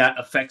maybe that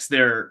affects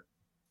their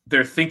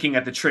thinking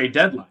at the trade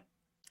deadline?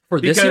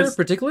 For this year in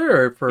particular?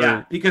 Or for...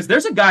 Yeah, because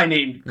there's a guy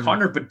named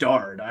Connor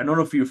Bedard. I don't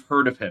know if you've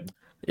heard of him.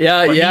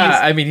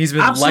 Yeah. I mean, he's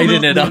been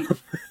lighting it up.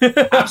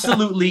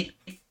 Absolutely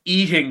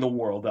eating the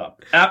world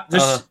up. I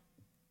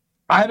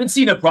haven't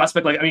seen a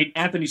prospect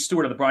Anthony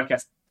Stewart on the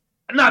broadcast.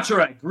 I'm not sure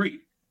I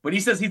agree, but he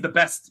says he's the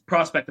best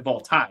prospect of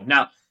all time.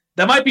 Now,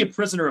 that might be a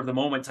prisoner of the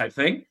moment type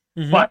thing,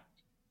 but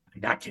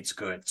that kid's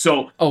good.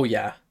 So,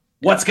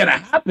 what's going to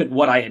happen?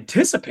 What I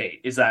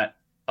anticipate is that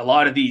a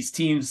lot of these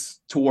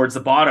teams towards the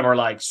bottom are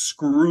like,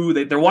 screw.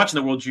 They're watching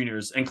the World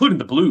Juniors, including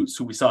the Blues,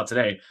 who we saw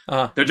today.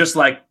 They're just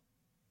like,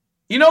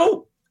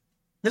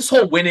 this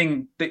whole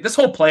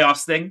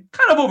playoffs thing,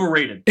 kind of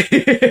overrated.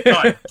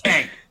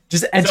 Tank.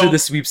 Just enter the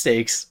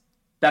sweepstakes.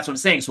 That's what I'm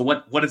saying. So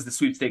what does the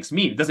sweepstakes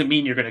mean? It doesn't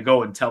mean you're going to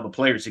go and tell the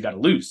players you got to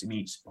lose. It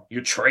means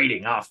you're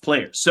trading off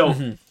players.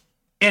 So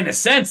in a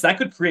sense, that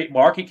could create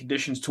market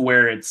conditions to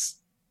where it's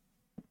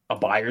a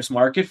buyer's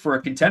market for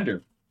a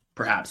contender,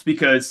 perhaps,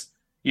 because,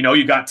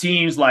 you got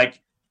teams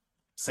like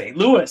St.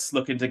 Louis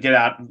looking to get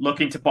out,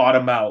 looking to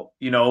bottom out.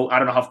 You know, I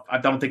don't know how. I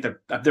don't think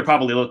they're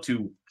probably a little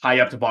too high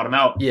up to bottom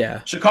out.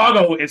 Yeah.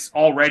 Chicago is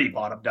already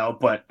bottomed out,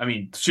 but I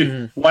mean,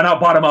 why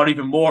not bottom out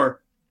even more?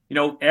 You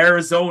know,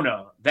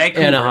 Arizona,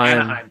 Vancouver,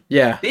 Anaheim.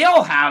 Yeah. They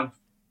all have.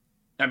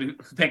 I mean,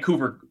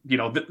 Vancouver. You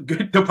know,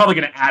 they're probably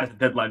going to add at the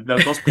deadline.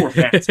 Those poor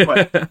fans.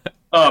 But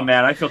oh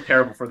man, I feel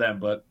terrible for them.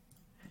 But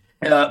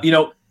you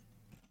know,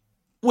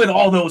 with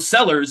all those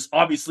sellers,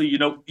 obviously, you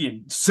know,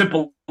 in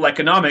simple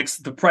economics,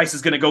 the price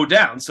is going to go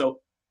down. So,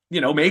 you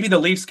know, maybe the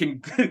Leafs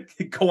can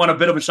go on a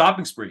bit of a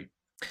shopping spree.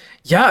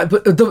 Yeah,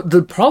 but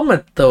the problem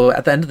at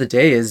the end of the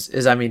day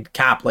is I mean,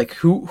 cap, like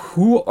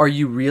who are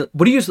you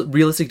what are you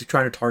realistically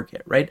trying to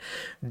target, right?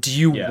 Do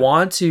you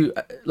want to,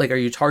 like, are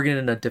you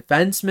targeting a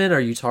defenseman? Are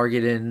you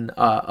targeting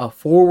a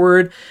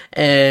forward?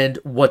 And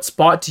what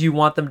spot do you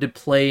want them to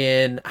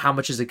play in? How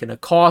much is it going to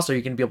cost? Are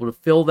you going to be able to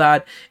fill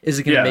that? Is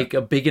it going to make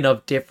a big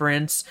enough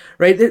difference,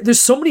 right?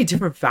 There's so many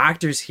different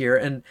factors here,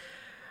 and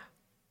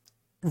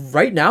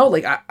right now,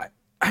 like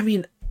I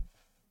mean,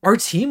 our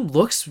team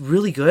looks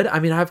really good. I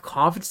mean, I have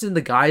confidence in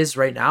the guys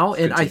right now,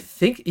 and I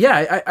think,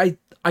 I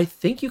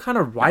think you kind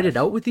of ride it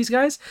out with these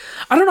guys.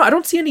 I don't know. I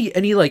don't see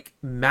any like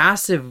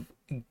massive,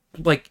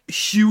 like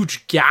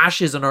huge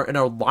gashes in our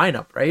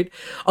lineup, right?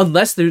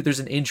 Unless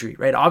there's an injury,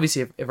 right?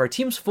 Obviously, if our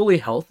team's fully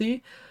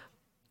healthy,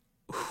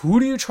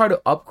 who do you try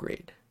to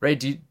upgrade, right?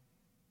 Do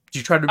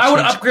you try to? I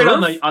would upgrade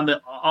on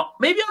the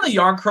maybe on the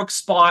Yarncrook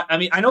spot. I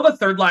mean, I know the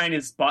third line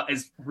is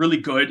really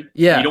good.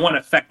 Yeah, you don't want to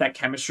affect that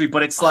chemistry,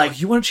 but it's like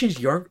you want to change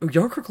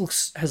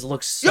Yarncrook has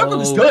looked so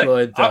Yarncrook's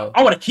good though.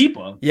 I want to keep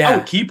him. Yeah, I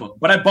would keep him,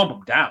 but I bump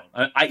him down.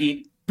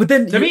 But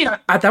then to me,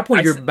 at that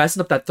point, you're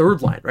messing up that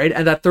third line, right?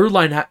 And that third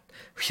line,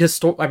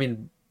 I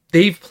mean,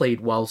 they've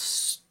played well,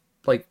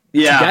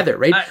 together,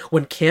 right?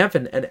 When Kampf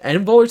and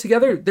Envol are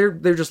together,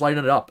 they're just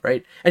lighting it up,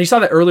 right? And you saw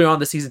that earlier on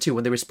the season too,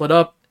 when they were split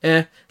up,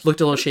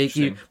 looked a little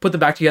shaky. Put them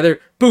back together,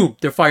 boom,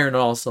 they're firing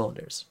on all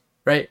cylinders,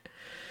 right?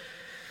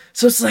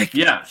 So it's like,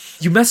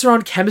 you mess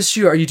around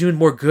chemistry, are you doing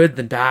more good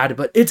than bad?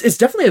 But it's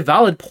definitely a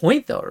valid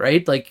point though,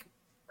 right? Like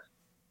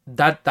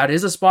that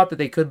is a spot that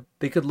they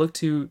could look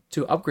to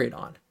upgrade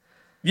on.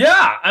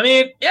 Yeah, I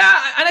mean,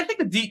 and I think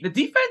the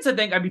defense.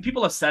 I mean,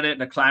 people have said it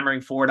and they're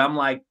clamoring for it. I'm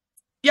like,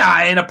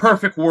 yeah, in a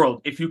perfect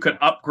world, if you could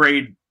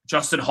upgrade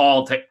Justin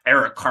Hall to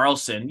Erik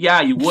Karlsson,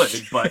 yeah, you would.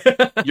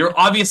 But you're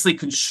obviously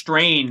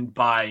constrained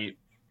by,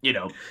 you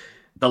know,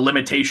 the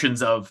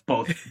limitations of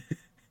both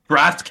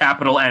draft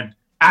capital and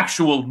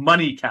actual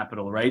money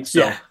capital, right?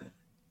 So,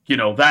 you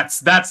know,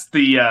 that's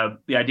the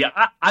idea.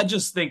 I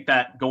just think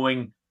that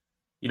going,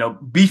 you know,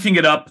 beefing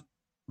it up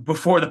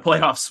before the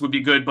playoffs would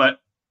be good. But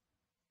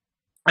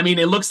I mean,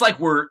 it looks like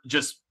the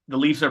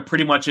Leafs are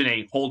pretty much in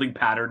a holding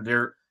pattern.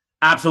 They're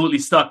absolutely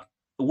stuck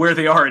where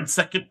they are in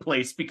second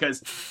place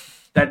because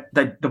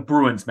the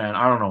Bruins, man,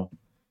 I don't know.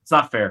 It's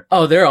not fair.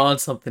 Oh, they're on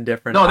something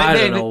different. No, I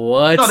don't know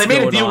what's No, they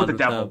made a deal with the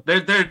devil.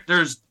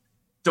 There's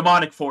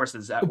demonic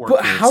forces at work.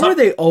 But how are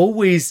they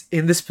always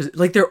in this position?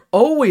 Like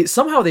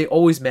somehow they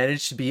always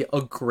manage to be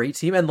a great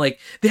team, and like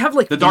they have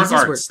like the dark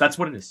arts. That's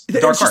what it is.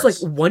 It's just like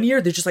 1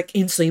 year they're just like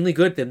insanely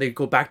good, then they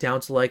go back down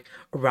to like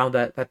around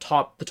the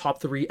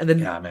top three, and then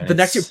the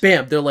next year,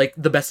 bam, they're like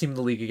the best team in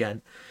the league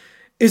again.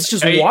 It's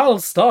just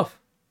wild stuff.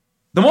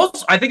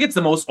 I think it's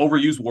the most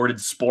overused word in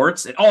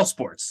sports, in all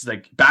sports,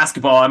 like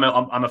basketball.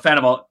 I'm a fan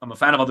of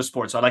other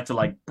sports, so I like to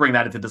like bring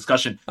that into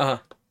discussion.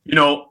 You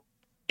know,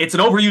 it's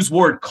an overused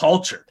word,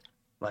 culture,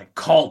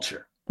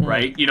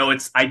 right? You know,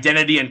 it's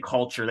identity and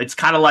culture. It's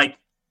kind of like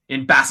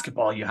in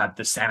basketball, you had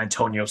the San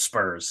Antonio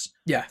Spurs,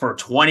 for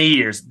 20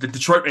 years. The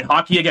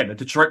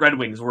Detroit Red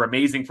Wings were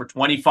amazing for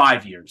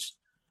 25 years,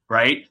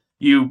 right?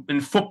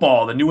 In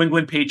football, the New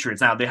England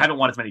Patriots. Now they haven't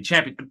won as many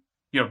championships.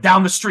 You know,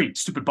 down the street,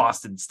 stupid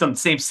Boston, still in the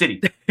same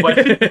city.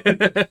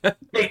 But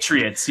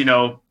Patriots, you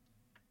know,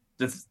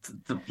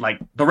 like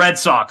the Red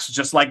Sox,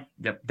 just like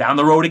down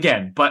the road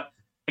again. But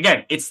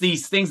again, it's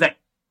these things that,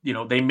 you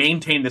know, they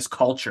maintain this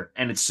culture,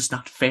 and it's just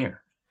not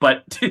fair.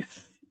 But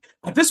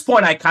at this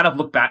point, I kind of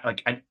look back,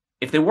 like,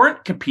 if they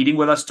weren't competing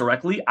with us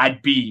directly,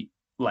 I'd be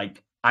kind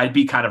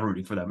of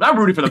rooting for them. Not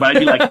rooting for them, but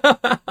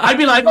I'd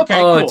be like, okay,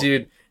 cool.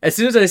 Dude. As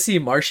soon as I see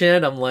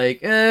Marchand, I'm like,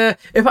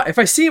 If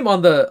I see him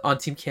on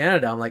Team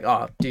Canada, I'm like,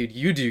 oh, dude,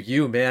 you do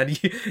you, man.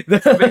 Be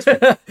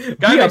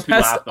a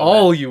pest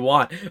all you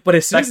want. But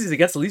as soon as he's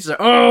against the Leafs,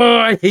 like, oh,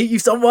 I hate you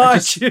so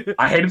much.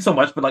 I hate him so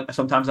much, but like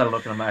sometimes I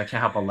look at him, I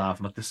can't help but laugh.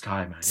 I'm like, this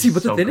guy, man. See,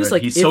 but the thing is,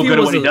 like, he's so good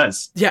at what he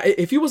does. Yeah,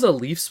 if he was a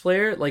Leafs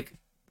player, like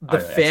the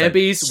fan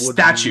base would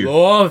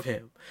love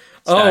him.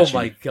 Oh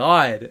my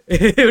god,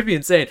 it would be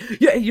insane.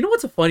 Yeah, you know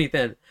what's a funny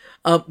thing?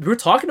 We're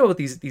talking about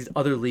these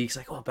other leagues,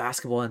 like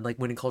basketball and like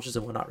winning cultures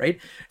and whatnot,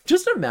 right?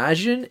 Just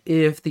imagine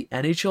if the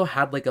NHL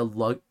had like a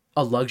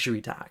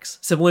luxury tax,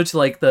 similar to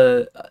like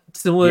the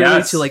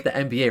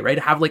NBA, right?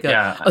 Have like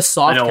a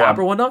soft cap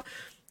or whatnot.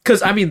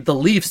 Because I mean, the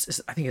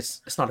Leafs, I think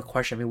it's not a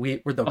question. I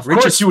mean, we're the richest.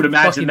 Of course, you would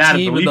imagine that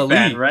team in the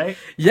league, right?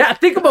 Yeah,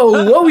 think about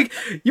what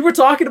you were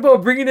talking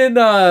about bringing in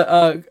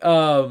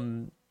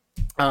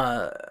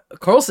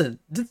Carlson,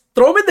 just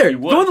throw him in there.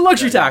 Throw in the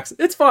luxury tax.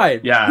 It's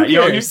fine. Yeah,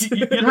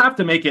 you'd have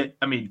to make it.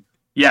 I mean,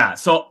 yeah.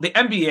 So the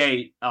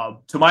NBA,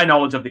 to my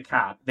knowledge of the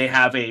cap, they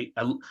have a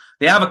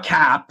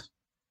cap,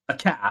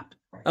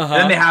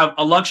 then they have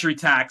a luxury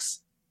tax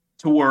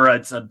to where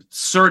it's a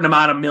certain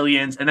amount of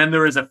millions, and then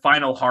there is a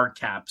final hard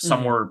cap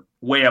somewhere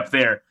way up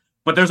there.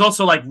 But there's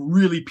also like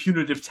really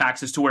punitive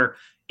taxes to where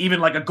even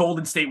like a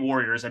Golden State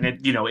Warriors, and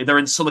they're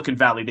in Silicon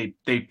Valley,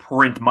 they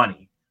print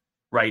money,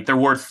 right? They're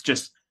worth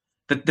just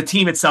the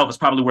team itself is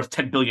probably worth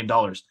 $10 billion.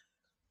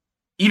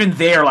 Even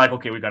they're like,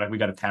 okay, we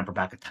gotta tamper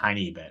back a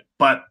tiny bit.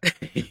 But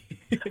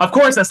of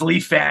course, as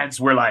Leaf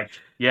fans, we're like,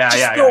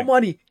 no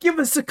money, give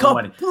us a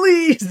cup,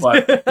 please.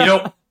 But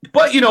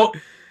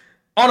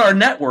on our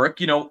network,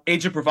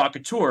 Agent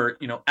Provocateur,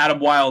 Adam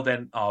Wilde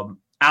and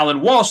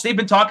Alan Walsh, they've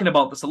been talking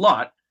about this a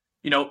lot,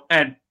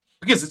 and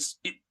because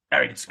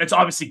it's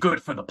obviously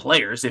good for the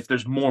players if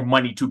there's more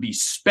money to be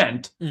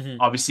spent.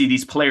 Obviously,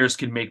 these players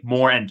can make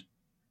more, and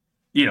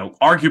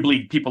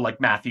arguably people like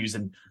Matthews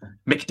and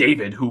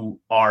McDavid, who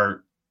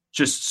are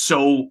just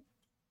so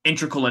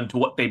integral into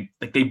what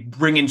they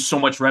bring in so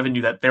much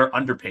revenue that they're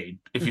underpaid,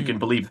 if you can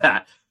believe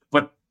that.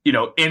 But in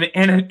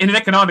an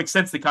economic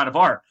sense, they kind of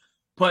are.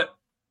 But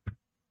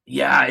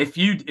yeah,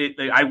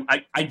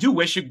 I do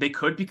wish they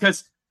could,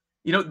 because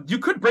you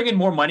could bring in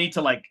more money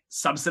to like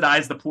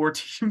subsidize the poor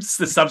teams,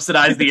 to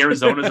subsidize the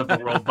Arizonas of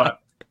the world. But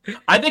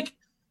I think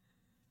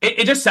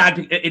it's just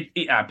sad.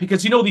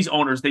 Because these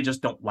owners, they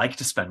just don't like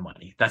to spend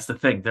money. That's the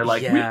thing. They're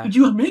like,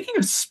 you're making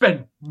us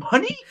spend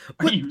money?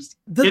 Are you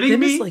kidding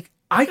me? Like,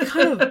 I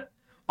kind of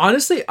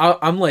honestly,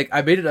 I'm like,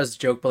 I made it as a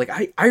joke, but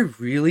like, I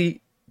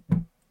really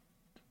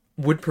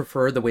would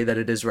prefer the way that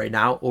it is right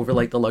now over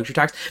like the luxury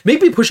tax.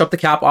 Maybe push up the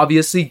cap,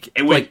 obviously,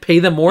 like pay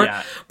them more.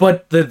 Yeah.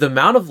 But the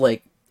amount of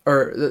like,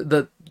 or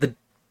the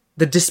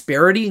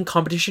disparity in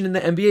competition in the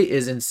NBA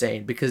is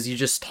insane, because you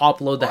just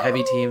top load the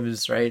heavy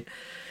teams, right?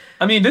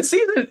 I mean, this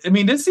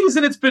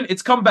season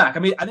it's come back. I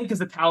mean, I think because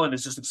the talent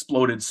has just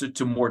exploded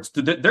to more.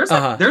 There's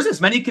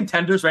as many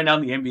contenders right now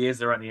in the NBA as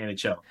there are in the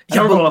NHL. I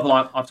don't know a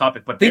lot off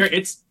topic, but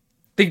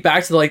think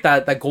back to like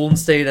that Golden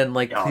State and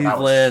like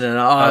Cleveland, it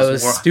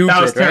was stupid.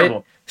 That was terrible.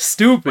 Right?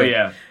 Stupid. But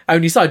yeah. I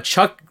mean, you saw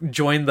Chuck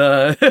join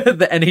the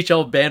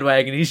NHL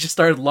bandwagon. He's just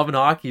started loving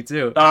hockey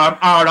too.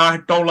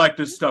 I don't like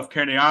this stuff,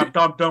 Kenny. I'm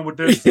done with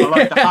this. I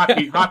like the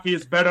hockey. Hockey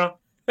is better.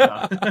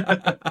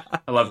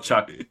 I love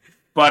Chuck.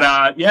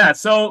 But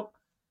so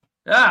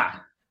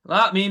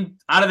I mean,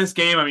 out of this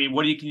game, I mean,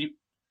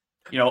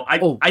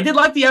 I did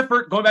like the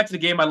effort. Going back to the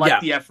game, I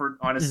liked the effort,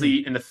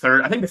 honestly, in the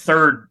third. I think the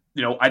third,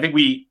 I think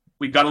we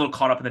got a little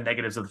caught up in the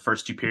negatives of the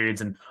first two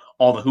periods and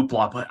all the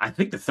hoopla, but I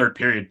think the third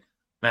period,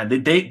 man,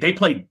 they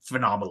played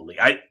phenomenally.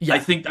 I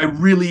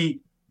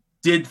really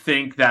did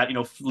think that,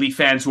 Leaf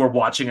fans who are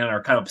watching it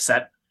are kind of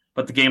upset,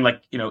 but the game,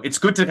 it's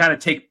good to kind of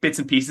take bits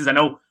and pieces. I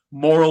know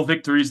moral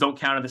victories don't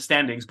count in the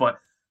standings, but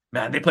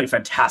man, they played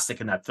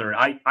fantastic in that third.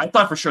 I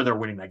thought for sure they were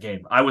winning that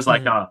game. I was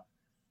like,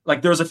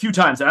 there was a few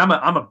times, and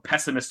I'm a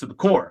pessimist to the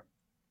core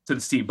to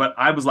this team, but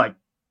I was like,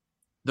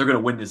 they're going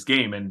to win this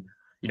game. And,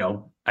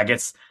 I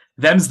guess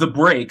them's the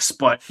breaks,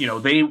 but,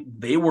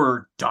 they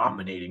were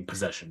dominating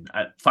possession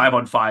at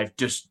 5-on-5,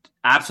 just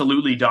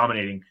absolutely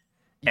dominating.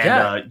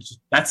 And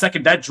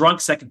that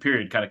drunk second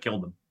period kind of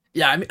killed them.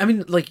 Yeah, I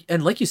mean,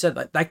 like you said,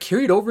 that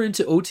carried over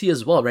into OT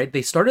as well, right?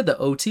 They started the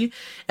OT,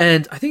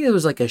 and I think it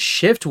was like a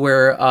shift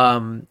where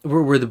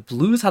the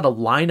Blues had a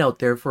line out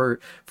there for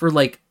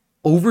like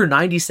over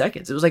 90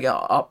 seconds. It was like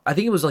I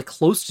think it was like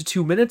close to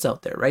 2 minutes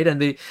out there, right? And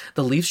the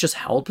Leafs just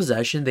held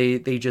possession.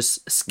 They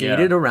just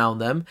skated around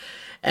them,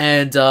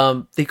 and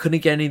they couldn't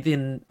get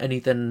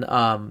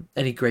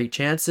any great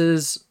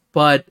chances.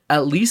 But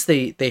at least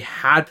they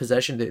had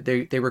possession.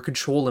 They were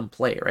control and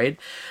play, right?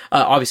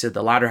 Obviously,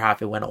 the latter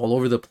half, it went all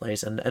over the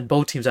place, and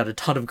both teams had a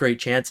ton of great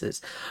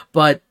chances.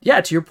 But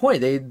yeah, to your point,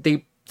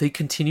 they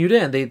continued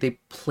it, and they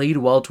played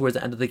well towards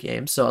the end of the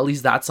game. So at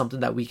least that's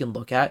something that we can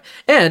look at.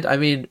 And I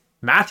mean,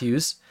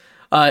 Matthews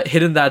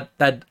hitting that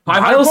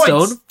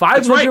milestone,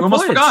 500 points.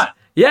 Almost forgot.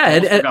 Yeah,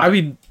 and I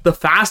mean, the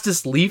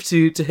fastest Leaf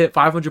to hit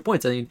 500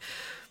 points. I mean,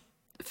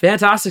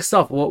 fantastic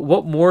stuff.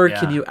 What more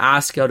can you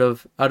ask out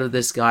of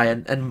this guy?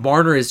 And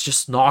Marner is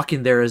just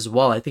knocking there as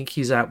well. I think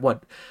he's at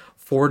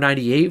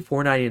 498,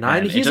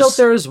 499. He's out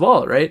there as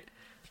well, right?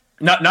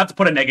 Not to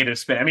put a negative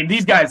spin. I mean,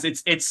 these guys, they're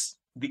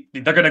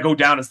going to go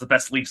down as the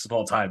best Leafs of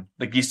all time.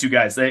 Like these two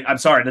guys. I'm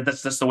sorry,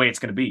 that's just the way it's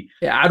going to be.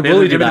 Yeah, I'd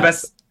Willie do that. The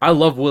best. I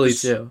love Willie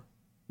too.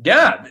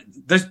 Yeah,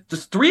 there's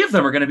three of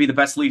them are going to be the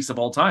best Leafs of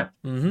all time,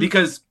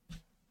 because,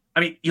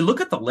 I mean, you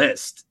look at the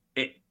list.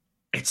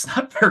 It's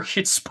not very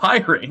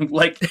inspiring.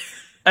 Like,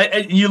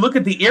 you look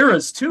at the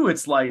eras too.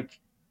 It's like,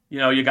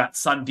 you got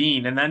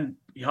Sundin, and then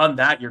beyond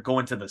that, you're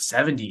going to the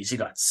 70s. You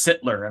got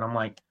Sittler, and I'm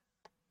like,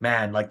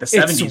 man, like the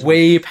 70s. It's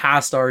way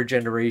past our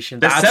generation.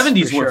 The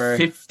 70s were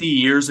 50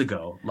 years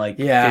ago,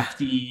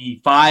 50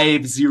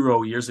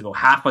 years ago,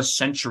 half a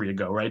century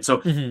ago, right?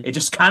 So it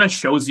just kind of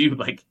shows you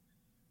like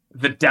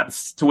the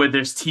depths to where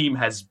this team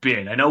has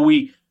been. I know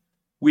we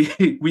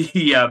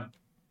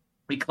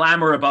we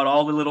clamor about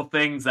all the little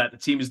things that the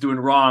team is doing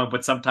wrong,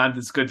 but sometimes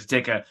it's good to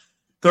take a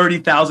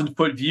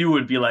 30,000-foot view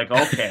and be like,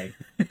 okay,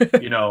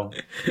 you know,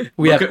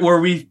 look at where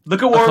we've been,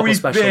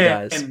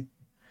 guys.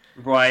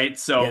 Right?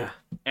 So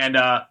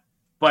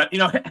but you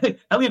know,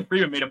 Elliot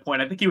Friedman made a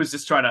point. I think he was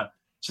just trying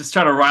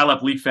to rile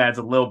up Leaf fans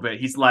a little bit.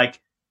 He's like,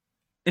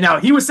 you know,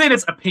 he was saying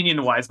it's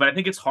opinion wise, but I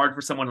think it's hard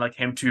for someone like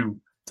him to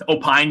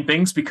opine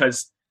things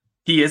because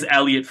he is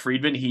Elliot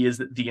Friedman. He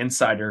is the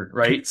insider,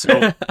 right?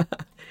 So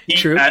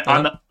True.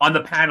 On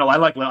the panel, I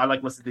like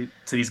listening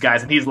to these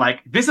guys, and he's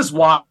like, "This is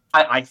why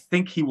I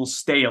think he will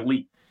stay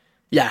elite."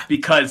 Yeah,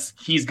 because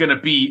he's gonna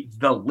be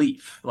the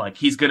Leaf. Like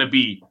he's gonna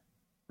be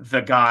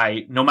the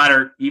guy, no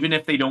matter even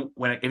if they don't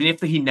win it, even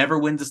if he never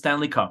wins the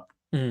Stanley Cup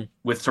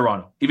with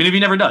Toronto, even if he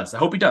never does. I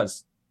hope he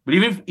does, but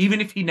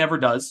even if he never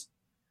does,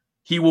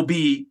 he will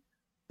be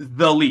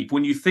the Leaf.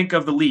 When you think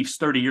of the Leafs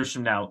 30 years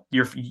from now,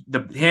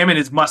 him and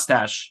his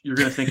mustache, you're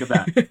gonna think of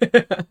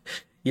that.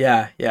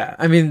 Yeah.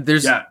 I mean,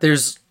 there's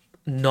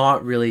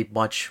not really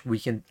much we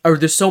can, or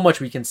there's so much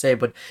we can say,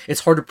 but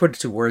it's hard to put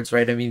into words,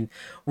 right? I mean,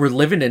 we're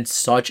living in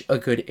such a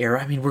good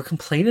era. I mean, we're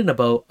complaining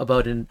about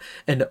an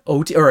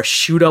OT or a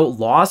shootout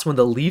loss when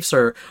the Leafs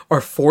are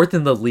fourth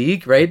in the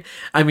league, right?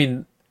 I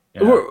mean,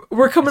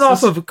 we're coming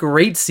off of a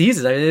great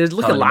season. I mean,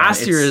 look at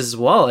last year as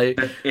well.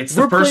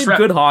 We're playing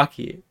good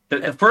hockey.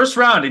 The first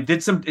round, it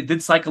did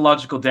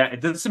psychological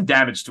it did some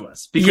damage to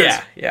us because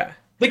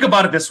think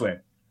about it this way.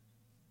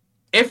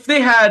 If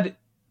they had,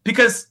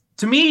 because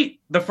to me,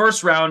 the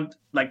first round,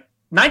 like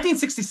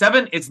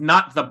 1967 is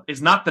not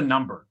the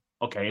number.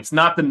 Okay, it's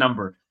not the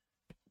number.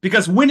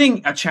 Because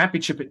winning a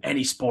championship in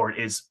any sport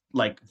is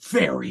like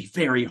very,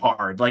 very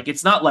hard. Like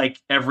it's not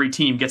like every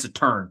team gets a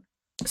turn.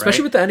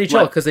 Especially with the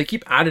NHL, because they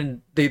keep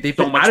adding they've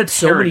added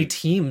so many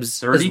teams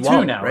 32 as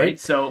well, now, right?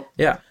 So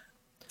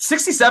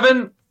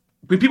 67,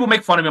 when people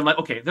make fun of me, I'm like,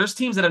 okay, there's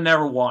teams that have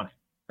never won it,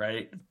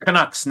 right?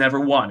 Canucks never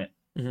won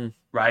it,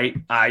 right?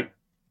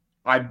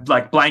 I'm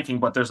like blanking,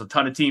 but there's a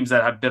ton of teams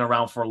that have been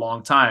around for a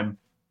long time,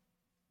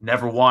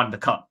 never won the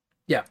cup.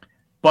 Yeah.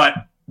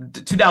 But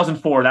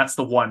 2004, that's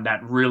the one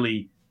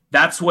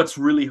that's what's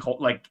really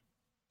like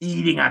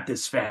eating at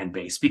this fan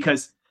base.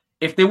 Because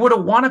if they would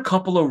have won a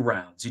couple of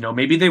rounds, you know,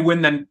 maybe they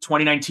win the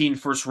 2019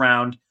 first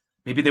round,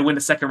 maybe they win the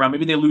second round,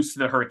 maybe they lose to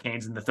the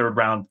Hurricanes in the third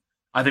round.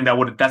 I think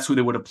that's who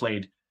they would have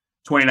played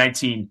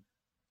 2019.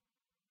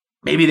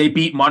 Maybe they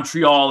beat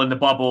Montreal in the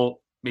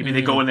bubble. Maybe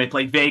they go and they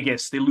play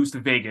Vegas. They lose to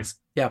Vegas.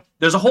 Yeah.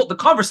 The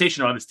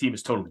conversation on this team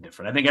is totally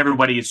different. I think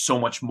everybody is so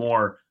much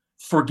more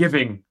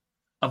forgiving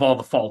of all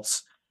the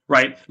faults,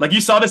 right? Like you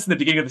saw this in the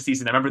beginning of the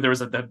season. I remember there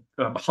was a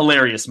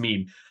hilarious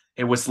meme.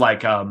 It was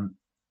like the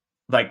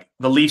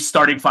Leafs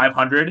starting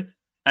 500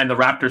 and the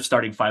Raptors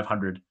starting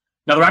 500.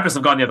 Now the Raptors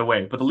have gone the other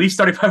way, but the Leafs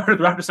starting 500,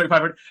 the Raptors starting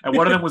 500, and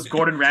one of them was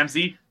Gordon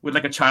Ramsay with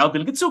like a child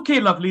being like, "It's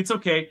okay, lovely, it's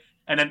okay."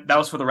 And then that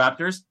was for the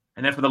Raptors.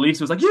 And then for the Leafs,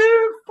 it was like,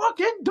 "You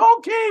fucking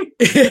donkey!"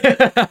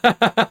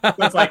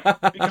 It's like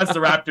because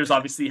the Raptors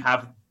obviously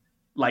have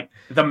like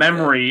the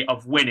memory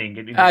of winning.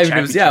 In I mean,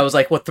 it was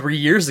like 3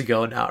 years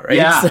ago now, right?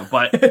 Yeah, so,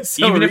 but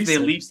so even recent. if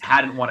the Leafs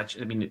hadn't won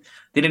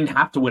they didn't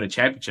have to win a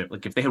championship.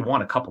 Like if they had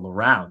won a couple of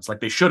rounds,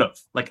 like they should have.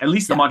 Like at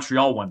least the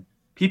Montreal one,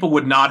 people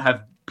would not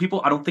have.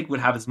 People, I don't think,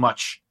 would have as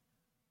much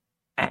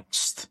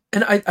angst.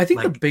 And I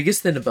think the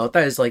biggest thing about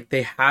that is like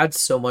they had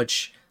so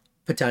much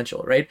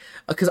potential, right?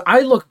 Because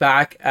I look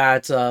back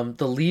at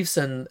the Leafs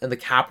and the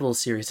Capitals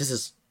series. This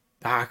is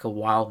back a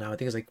while now. I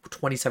think it was like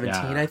 2017.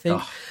 I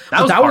think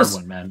that was a hard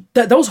one, man.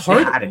 That was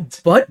hard,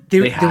 but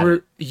they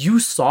were. You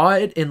saw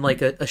it in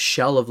like a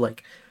shell of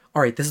like,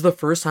 all right, this is the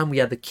first time we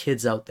had the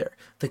kids out there.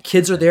 The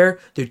kids are there.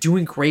 They're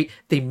doing great.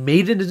 They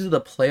made it into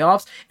the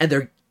playoffs, and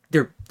they're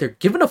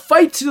giving a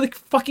fight to the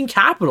fucking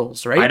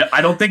Capitals, right?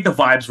 I don't think the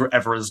vibes were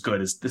ever as good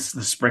as the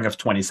spring of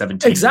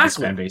 2017.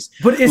 Exactly. Fan base.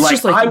 But it's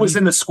just like I was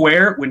in the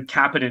square when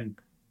Kapanen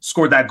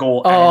scored that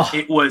goal, and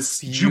it was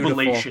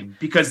jubilation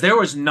because there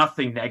was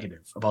nothing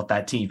negative about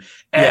that team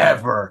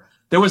ever.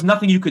 There was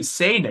nothing you could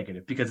say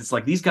negative because it's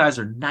like these guys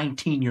are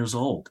 19 years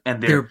old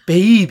and they're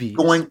babies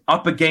going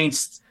up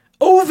against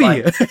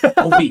Ovi,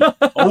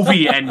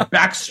 Ovi and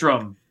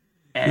Backstrom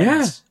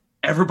and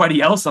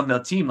everybody else on the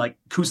team, like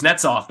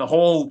Kuznetsov, the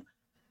whole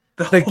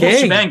gang.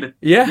 Shebang.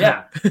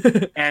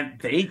 And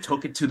they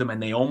took it to them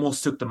and they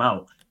almost took them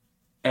out.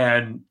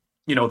 And,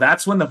 you know,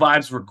 that's when the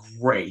vibes were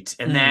great.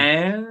 And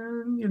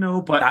then, you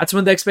know, but that's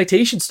when the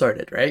expectations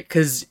started, right?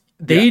 Because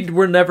they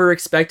were never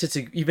expected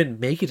to even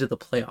make it to the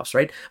playoffs,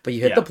 right? But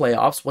you hit the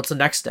playoffs. What's the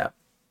next step?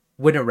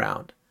 Win a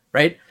round,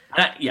 right?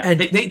 And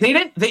they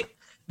didn't.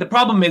 The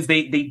problem is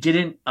they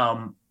didn't.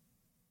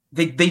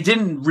 They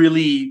didn't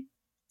really.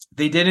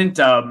 They didn't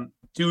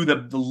do the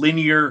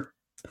linear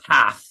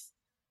path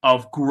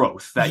of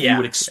growth that you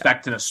would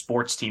expect in a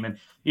sports team. And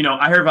you know,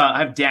 I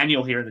have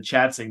Daniel here in the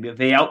chat saying that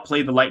they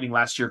outplayed the Lightning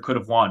last year, could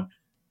have won.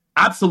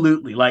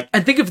 Absolutely, like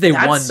I think if they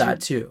won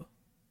that too.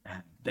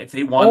 If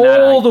they won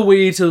all the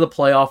way to the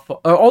playoff,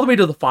 all the way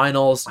to the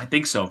finals, I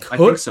think so. I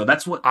think so.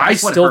 That's what I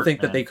still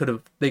think that they could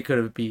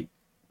have beat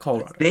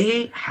Colorado.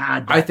 They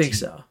had. I think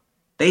so.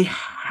 They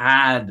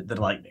had the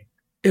Lightning.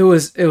 It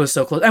was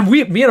so close, and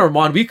me and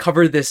Armand, we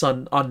covered this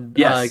on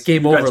Yes,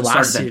 Game you guys Over have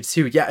last started year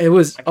too. Yeah, it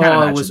was. I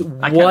can't It was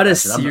imagine. I can't what a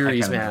imagine. I series,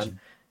 can't man. imagine.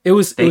 It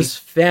was They-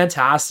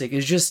 fantastic.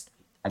 It just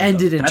I know.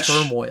 ended in That sh-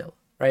 turmoil,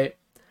 right?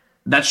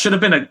 That should have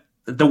been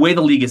the way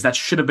the league is. That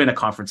should have been a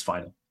conference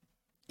final.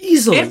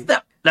 Easily. If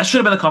that should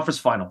have been a conference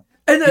final.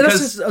 And that's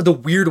Because- just the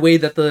weird way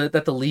that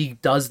the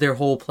league does their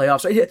whole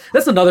playoffs. Right?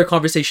 That's another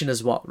conversation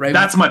as well, right?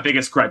 That's my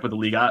biggest gripe with the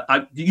league.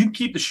 You can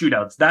keep the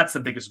shootouts. That's the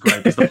biggest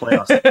gripe is the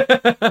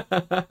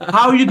playoffs.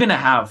 How are you going to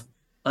have,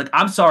 like,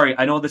 I'm sorry,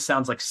 I know this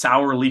sounds like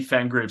sour Leaf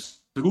fan grapes.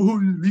 Like, oh,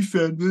 Leaf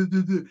fan. Blah,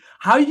 blah, blah.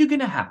 How are you going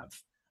to have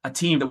a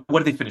team that,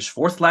 what did they finish,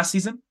 4th last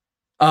season?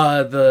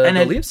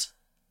 The Leafs?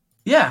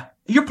 Yeah.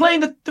 You're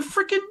playing the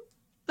freaking,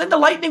 then the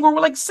Lightning were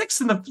like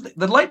 6th, and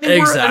the Lightning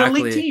were an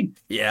elite Exactly. team.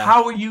 Yeah.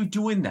 How are you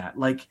doing that?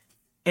 Like,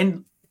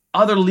 in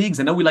other leagues,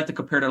 I know we like to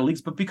compare to other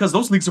leagues, but because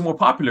those leagues are more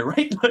popular,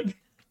 right? Like,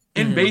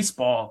 in Mhm.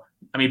 baseball,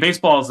 I mean,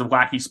 baseball is a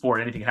wacky sport,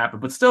 anything can happen,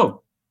 but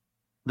still,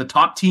 the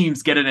top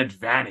teams get an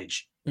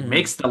advantage. It Mhm.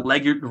 makes the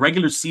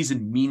regular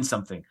season mean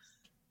something.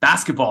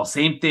 Basketball,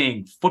 same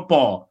thing.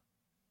 Football,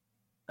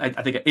 I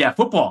think, yeah,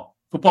 football,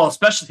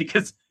 especially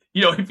because,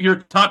 you know, if you're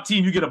a top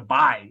team, you get a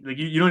bye. Like,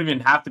 you don't even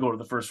have to go to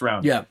the first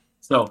round. Yeah.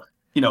 So,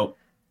 you know,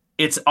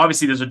 it's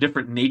obviously there's a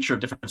different nature of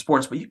different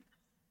sports, but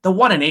the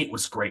 1-8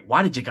 was great.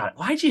 Why did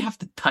you have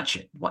to touch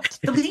it? What?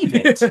 Leave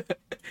it.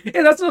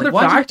 And that's another Like,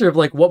 why'd you- factor of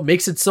like what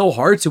makes it so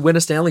hard to win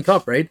a Stanley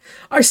Cup, right?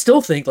 I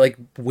still think like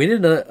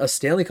winning a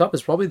Stanley Cup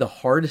is probably the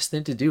hardest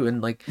thing to do in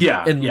like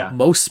Yeah.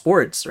 most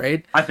sports,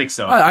 right? I think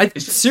so. I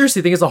It's just-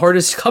 seriously think it's the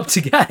hardest cup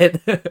to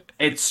get.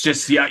 It's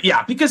just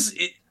yeah, because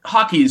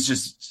hockey is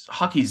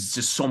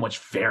just so much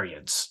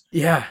variance.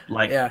 Yeah.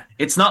 Like Yeah.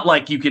 it's not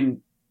like you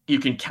can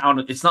count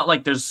it. It's not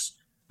like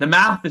the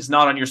math is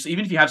not on your,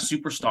 even if you have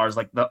superstars,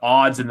 like the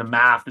odds and the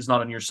math is not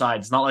on your side.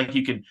 It's not like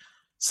you can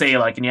say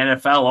like in the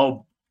NFL,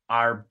 oh,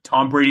 our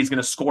Tom Brady's going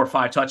to score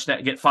 5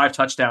 touchdowns, get 5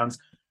 touchdowns.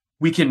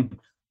 We can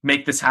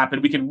make this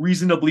happen. We can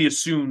reasonably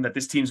assume that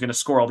this team's going to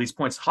score all these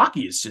points.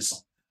 Hockey is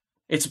just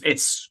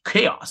it's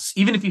chaos.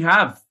 Even if you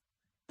have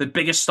the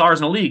biggest stars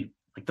in the league,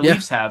 like the Yeah.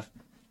 Leafs have,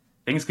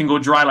 things can go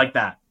dry like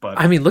that. But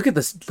I mean, look at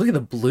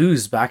the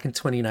Blues back in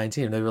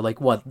 2019. They were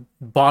like what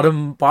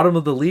bottom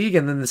of the league,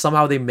 and then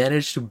somehow they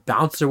managed to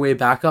bounce their way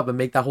back up and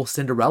make that whole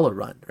Cinderella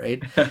run,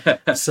 right?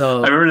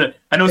 So I remember that.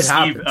 I know it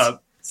Steve. happens.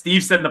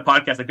 Steve said in the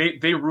podcast,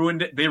 like they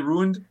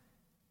ruined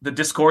the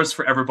discourse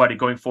for everybody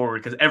going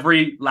forward because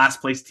every last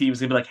place team is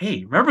gonna be like,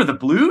 "Hey, remember the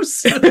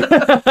Blues?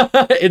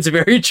 it's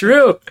very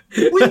true.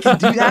 We can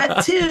do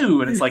that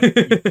too." And it's like,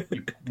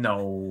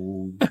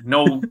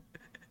 no,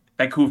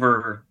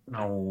 Vancouver,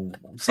 no.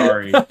 I'm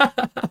sorry.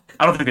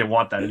 I don't think they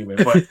want that anyway.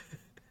 But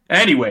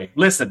anyway,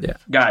 listen, Yeah.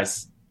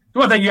 guys. I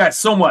want to thank you guys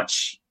so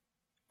much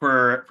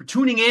for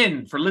tuning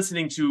in, for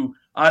listening to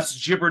us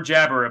jibber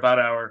jabber about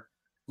our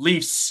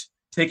Leafs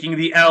taking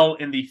the L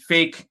in the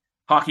fake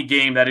hockey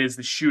game that is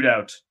the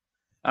shootout.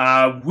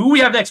 Who we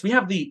have next? We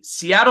have the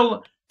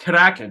Seattle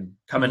Kraken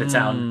coming to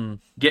town,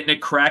 getting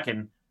it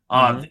cracking.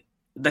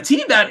 The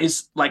team that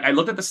is like, I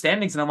looked at the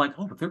standings and I'm like,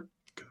 oh, but they're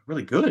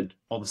really good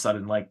all of a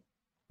sudden. Like,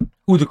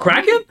 Who, the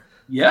Kraken?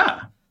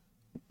 yeah,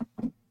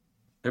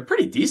 they're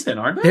pretty decent,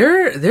 aren't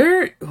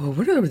they?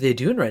 What are they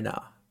doing right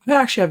now? I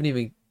actually haven't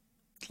even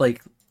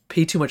like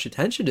paid too much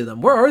attention to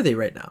them. Where are they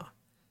right now?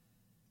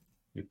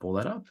 We pull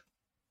that up.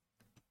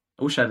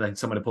 I wish I had like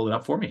someone to pull it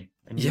up for me.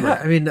 I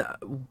mean,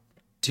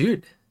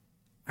 dude,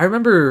 I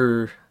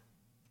remember.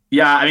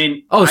 Yeah, I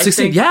mean, Oh, I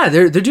 16. think- Yeah,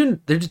 they're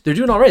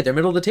doing all right. They're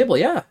middle of the table.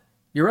 Yeah,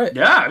 you're right.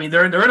 Yeah, I mean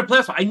they're in a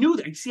playoff. I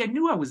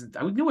knew I wasn't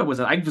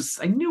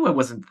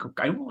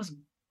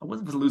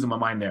losing my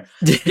mind there.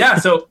 Yeah,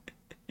 so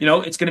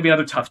it's going to be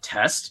another tough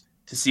test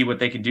to see what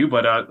they can do.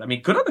 But I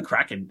mean, good on the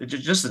Kraken.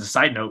 Just as a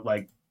side note,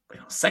 like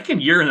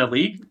second year in the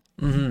league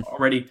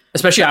already,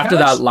 Especially after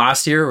Yes. that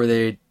last year where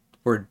they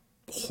were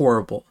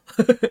horrible.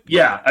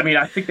 Yeah, I mean,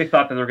 I think they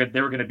thought that they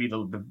were going to be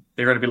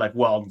they're going to be like,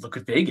 well, look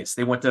at Vegas.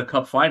 They went to a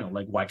cup final.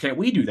 Like, why can't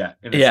we do that?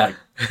 And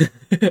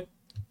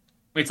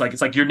it's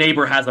like your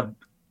neighbor has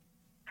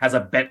a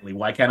Bentley.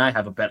 Why can't I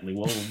have a Bentley?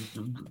 Well,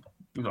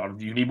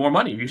 you need more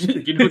money.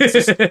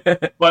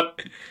 But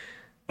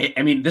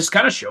I mean, this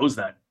kind of shows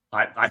that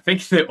I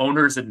think the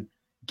owners and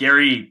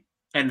Gary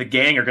and the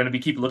gang are going to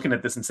keep looking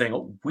at this and saying,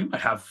 oh, we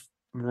might have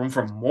room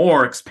for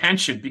more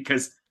expansion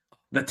because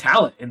the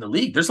talent in the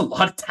league, there's a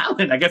lot of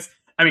talent. I guess,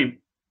 I mean,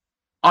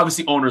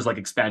 obviously owners like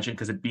expansion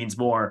because it means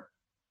more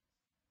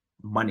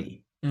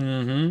money,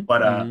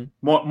 but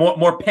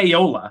more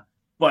payola.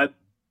 But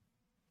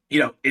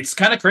it's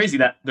kind of crazy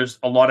that there's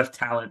a lot of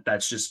talent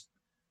that's just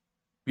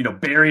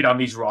buried on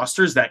these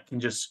rosters that can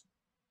just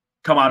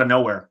come out of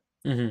nowhere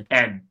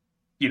and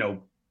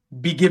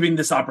be given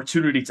this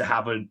opportunity to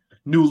have a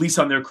new lease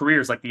on their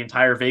careers, like the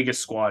entire Vegas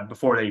squad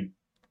before they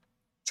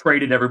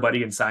traded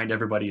everybody and signed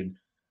everybody and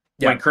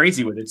went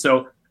crazy with it.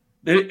 So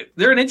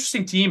they're an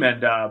interesting team,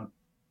 and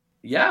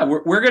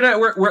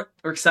we're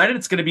excited.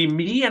 It's gonna be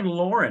me and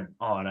Lauren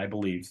on, I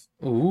believe.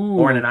 Ooh,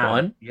 Lauren and I.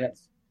 fun.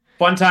 Yes,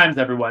 fun times,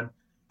 everyone.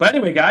 But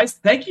anyway, guys,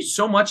 thank you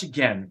so much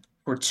again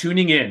for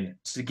tuning in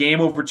to the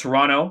game over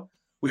Toronto.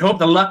 We hope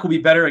the luck will be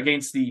better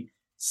against the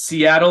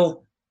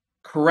Seattle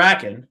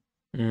Kraken.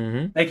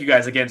 Thank you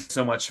guys again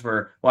so much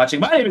for watching.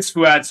 My name is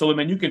Fuad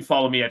Suleiman. You can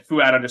follow me at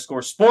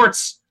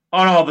Fuad_sports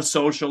on all the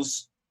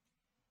socials.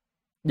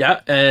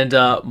 Yeah, and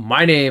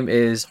my name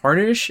is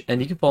Harnish,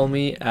 and you can follow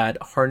me at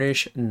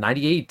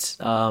Harnish98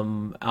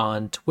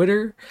 on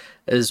Twitter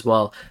as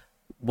well.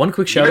 One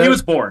quick shout out. He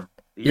was born.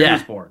 The year he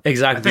was born.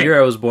 Exactly. The year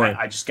I was born.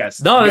 I just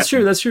guessed. No, that's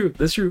true. That's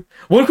true.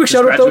 One quick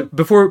shout out though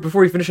before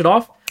we finish it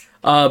off.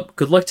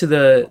 Good luck to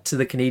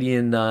the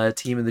Canadian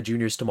team in the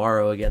juniors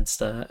tomorrow against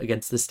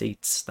the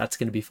States. That's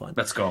gonna be fun.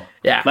 Let's go.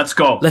 Yeah, let's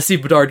go. Let's see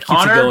if Bedard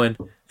keeps it going.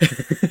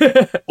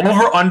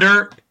 Over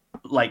under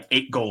like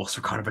 8 goals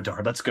for Connor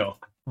Bedard. Let's go.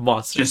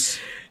 Monster. Just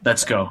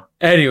let's go.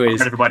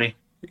 Anyways, right, everybody.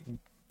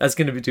 That's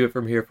gonna do it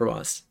from here from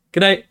us. Good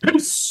night.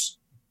 Peace.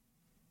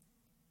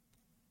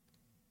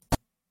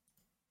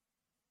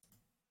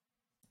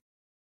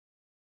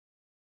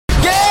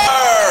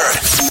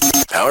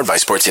 Powered by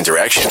Sports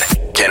Interaction,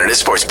 Canada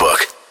Sportsbook.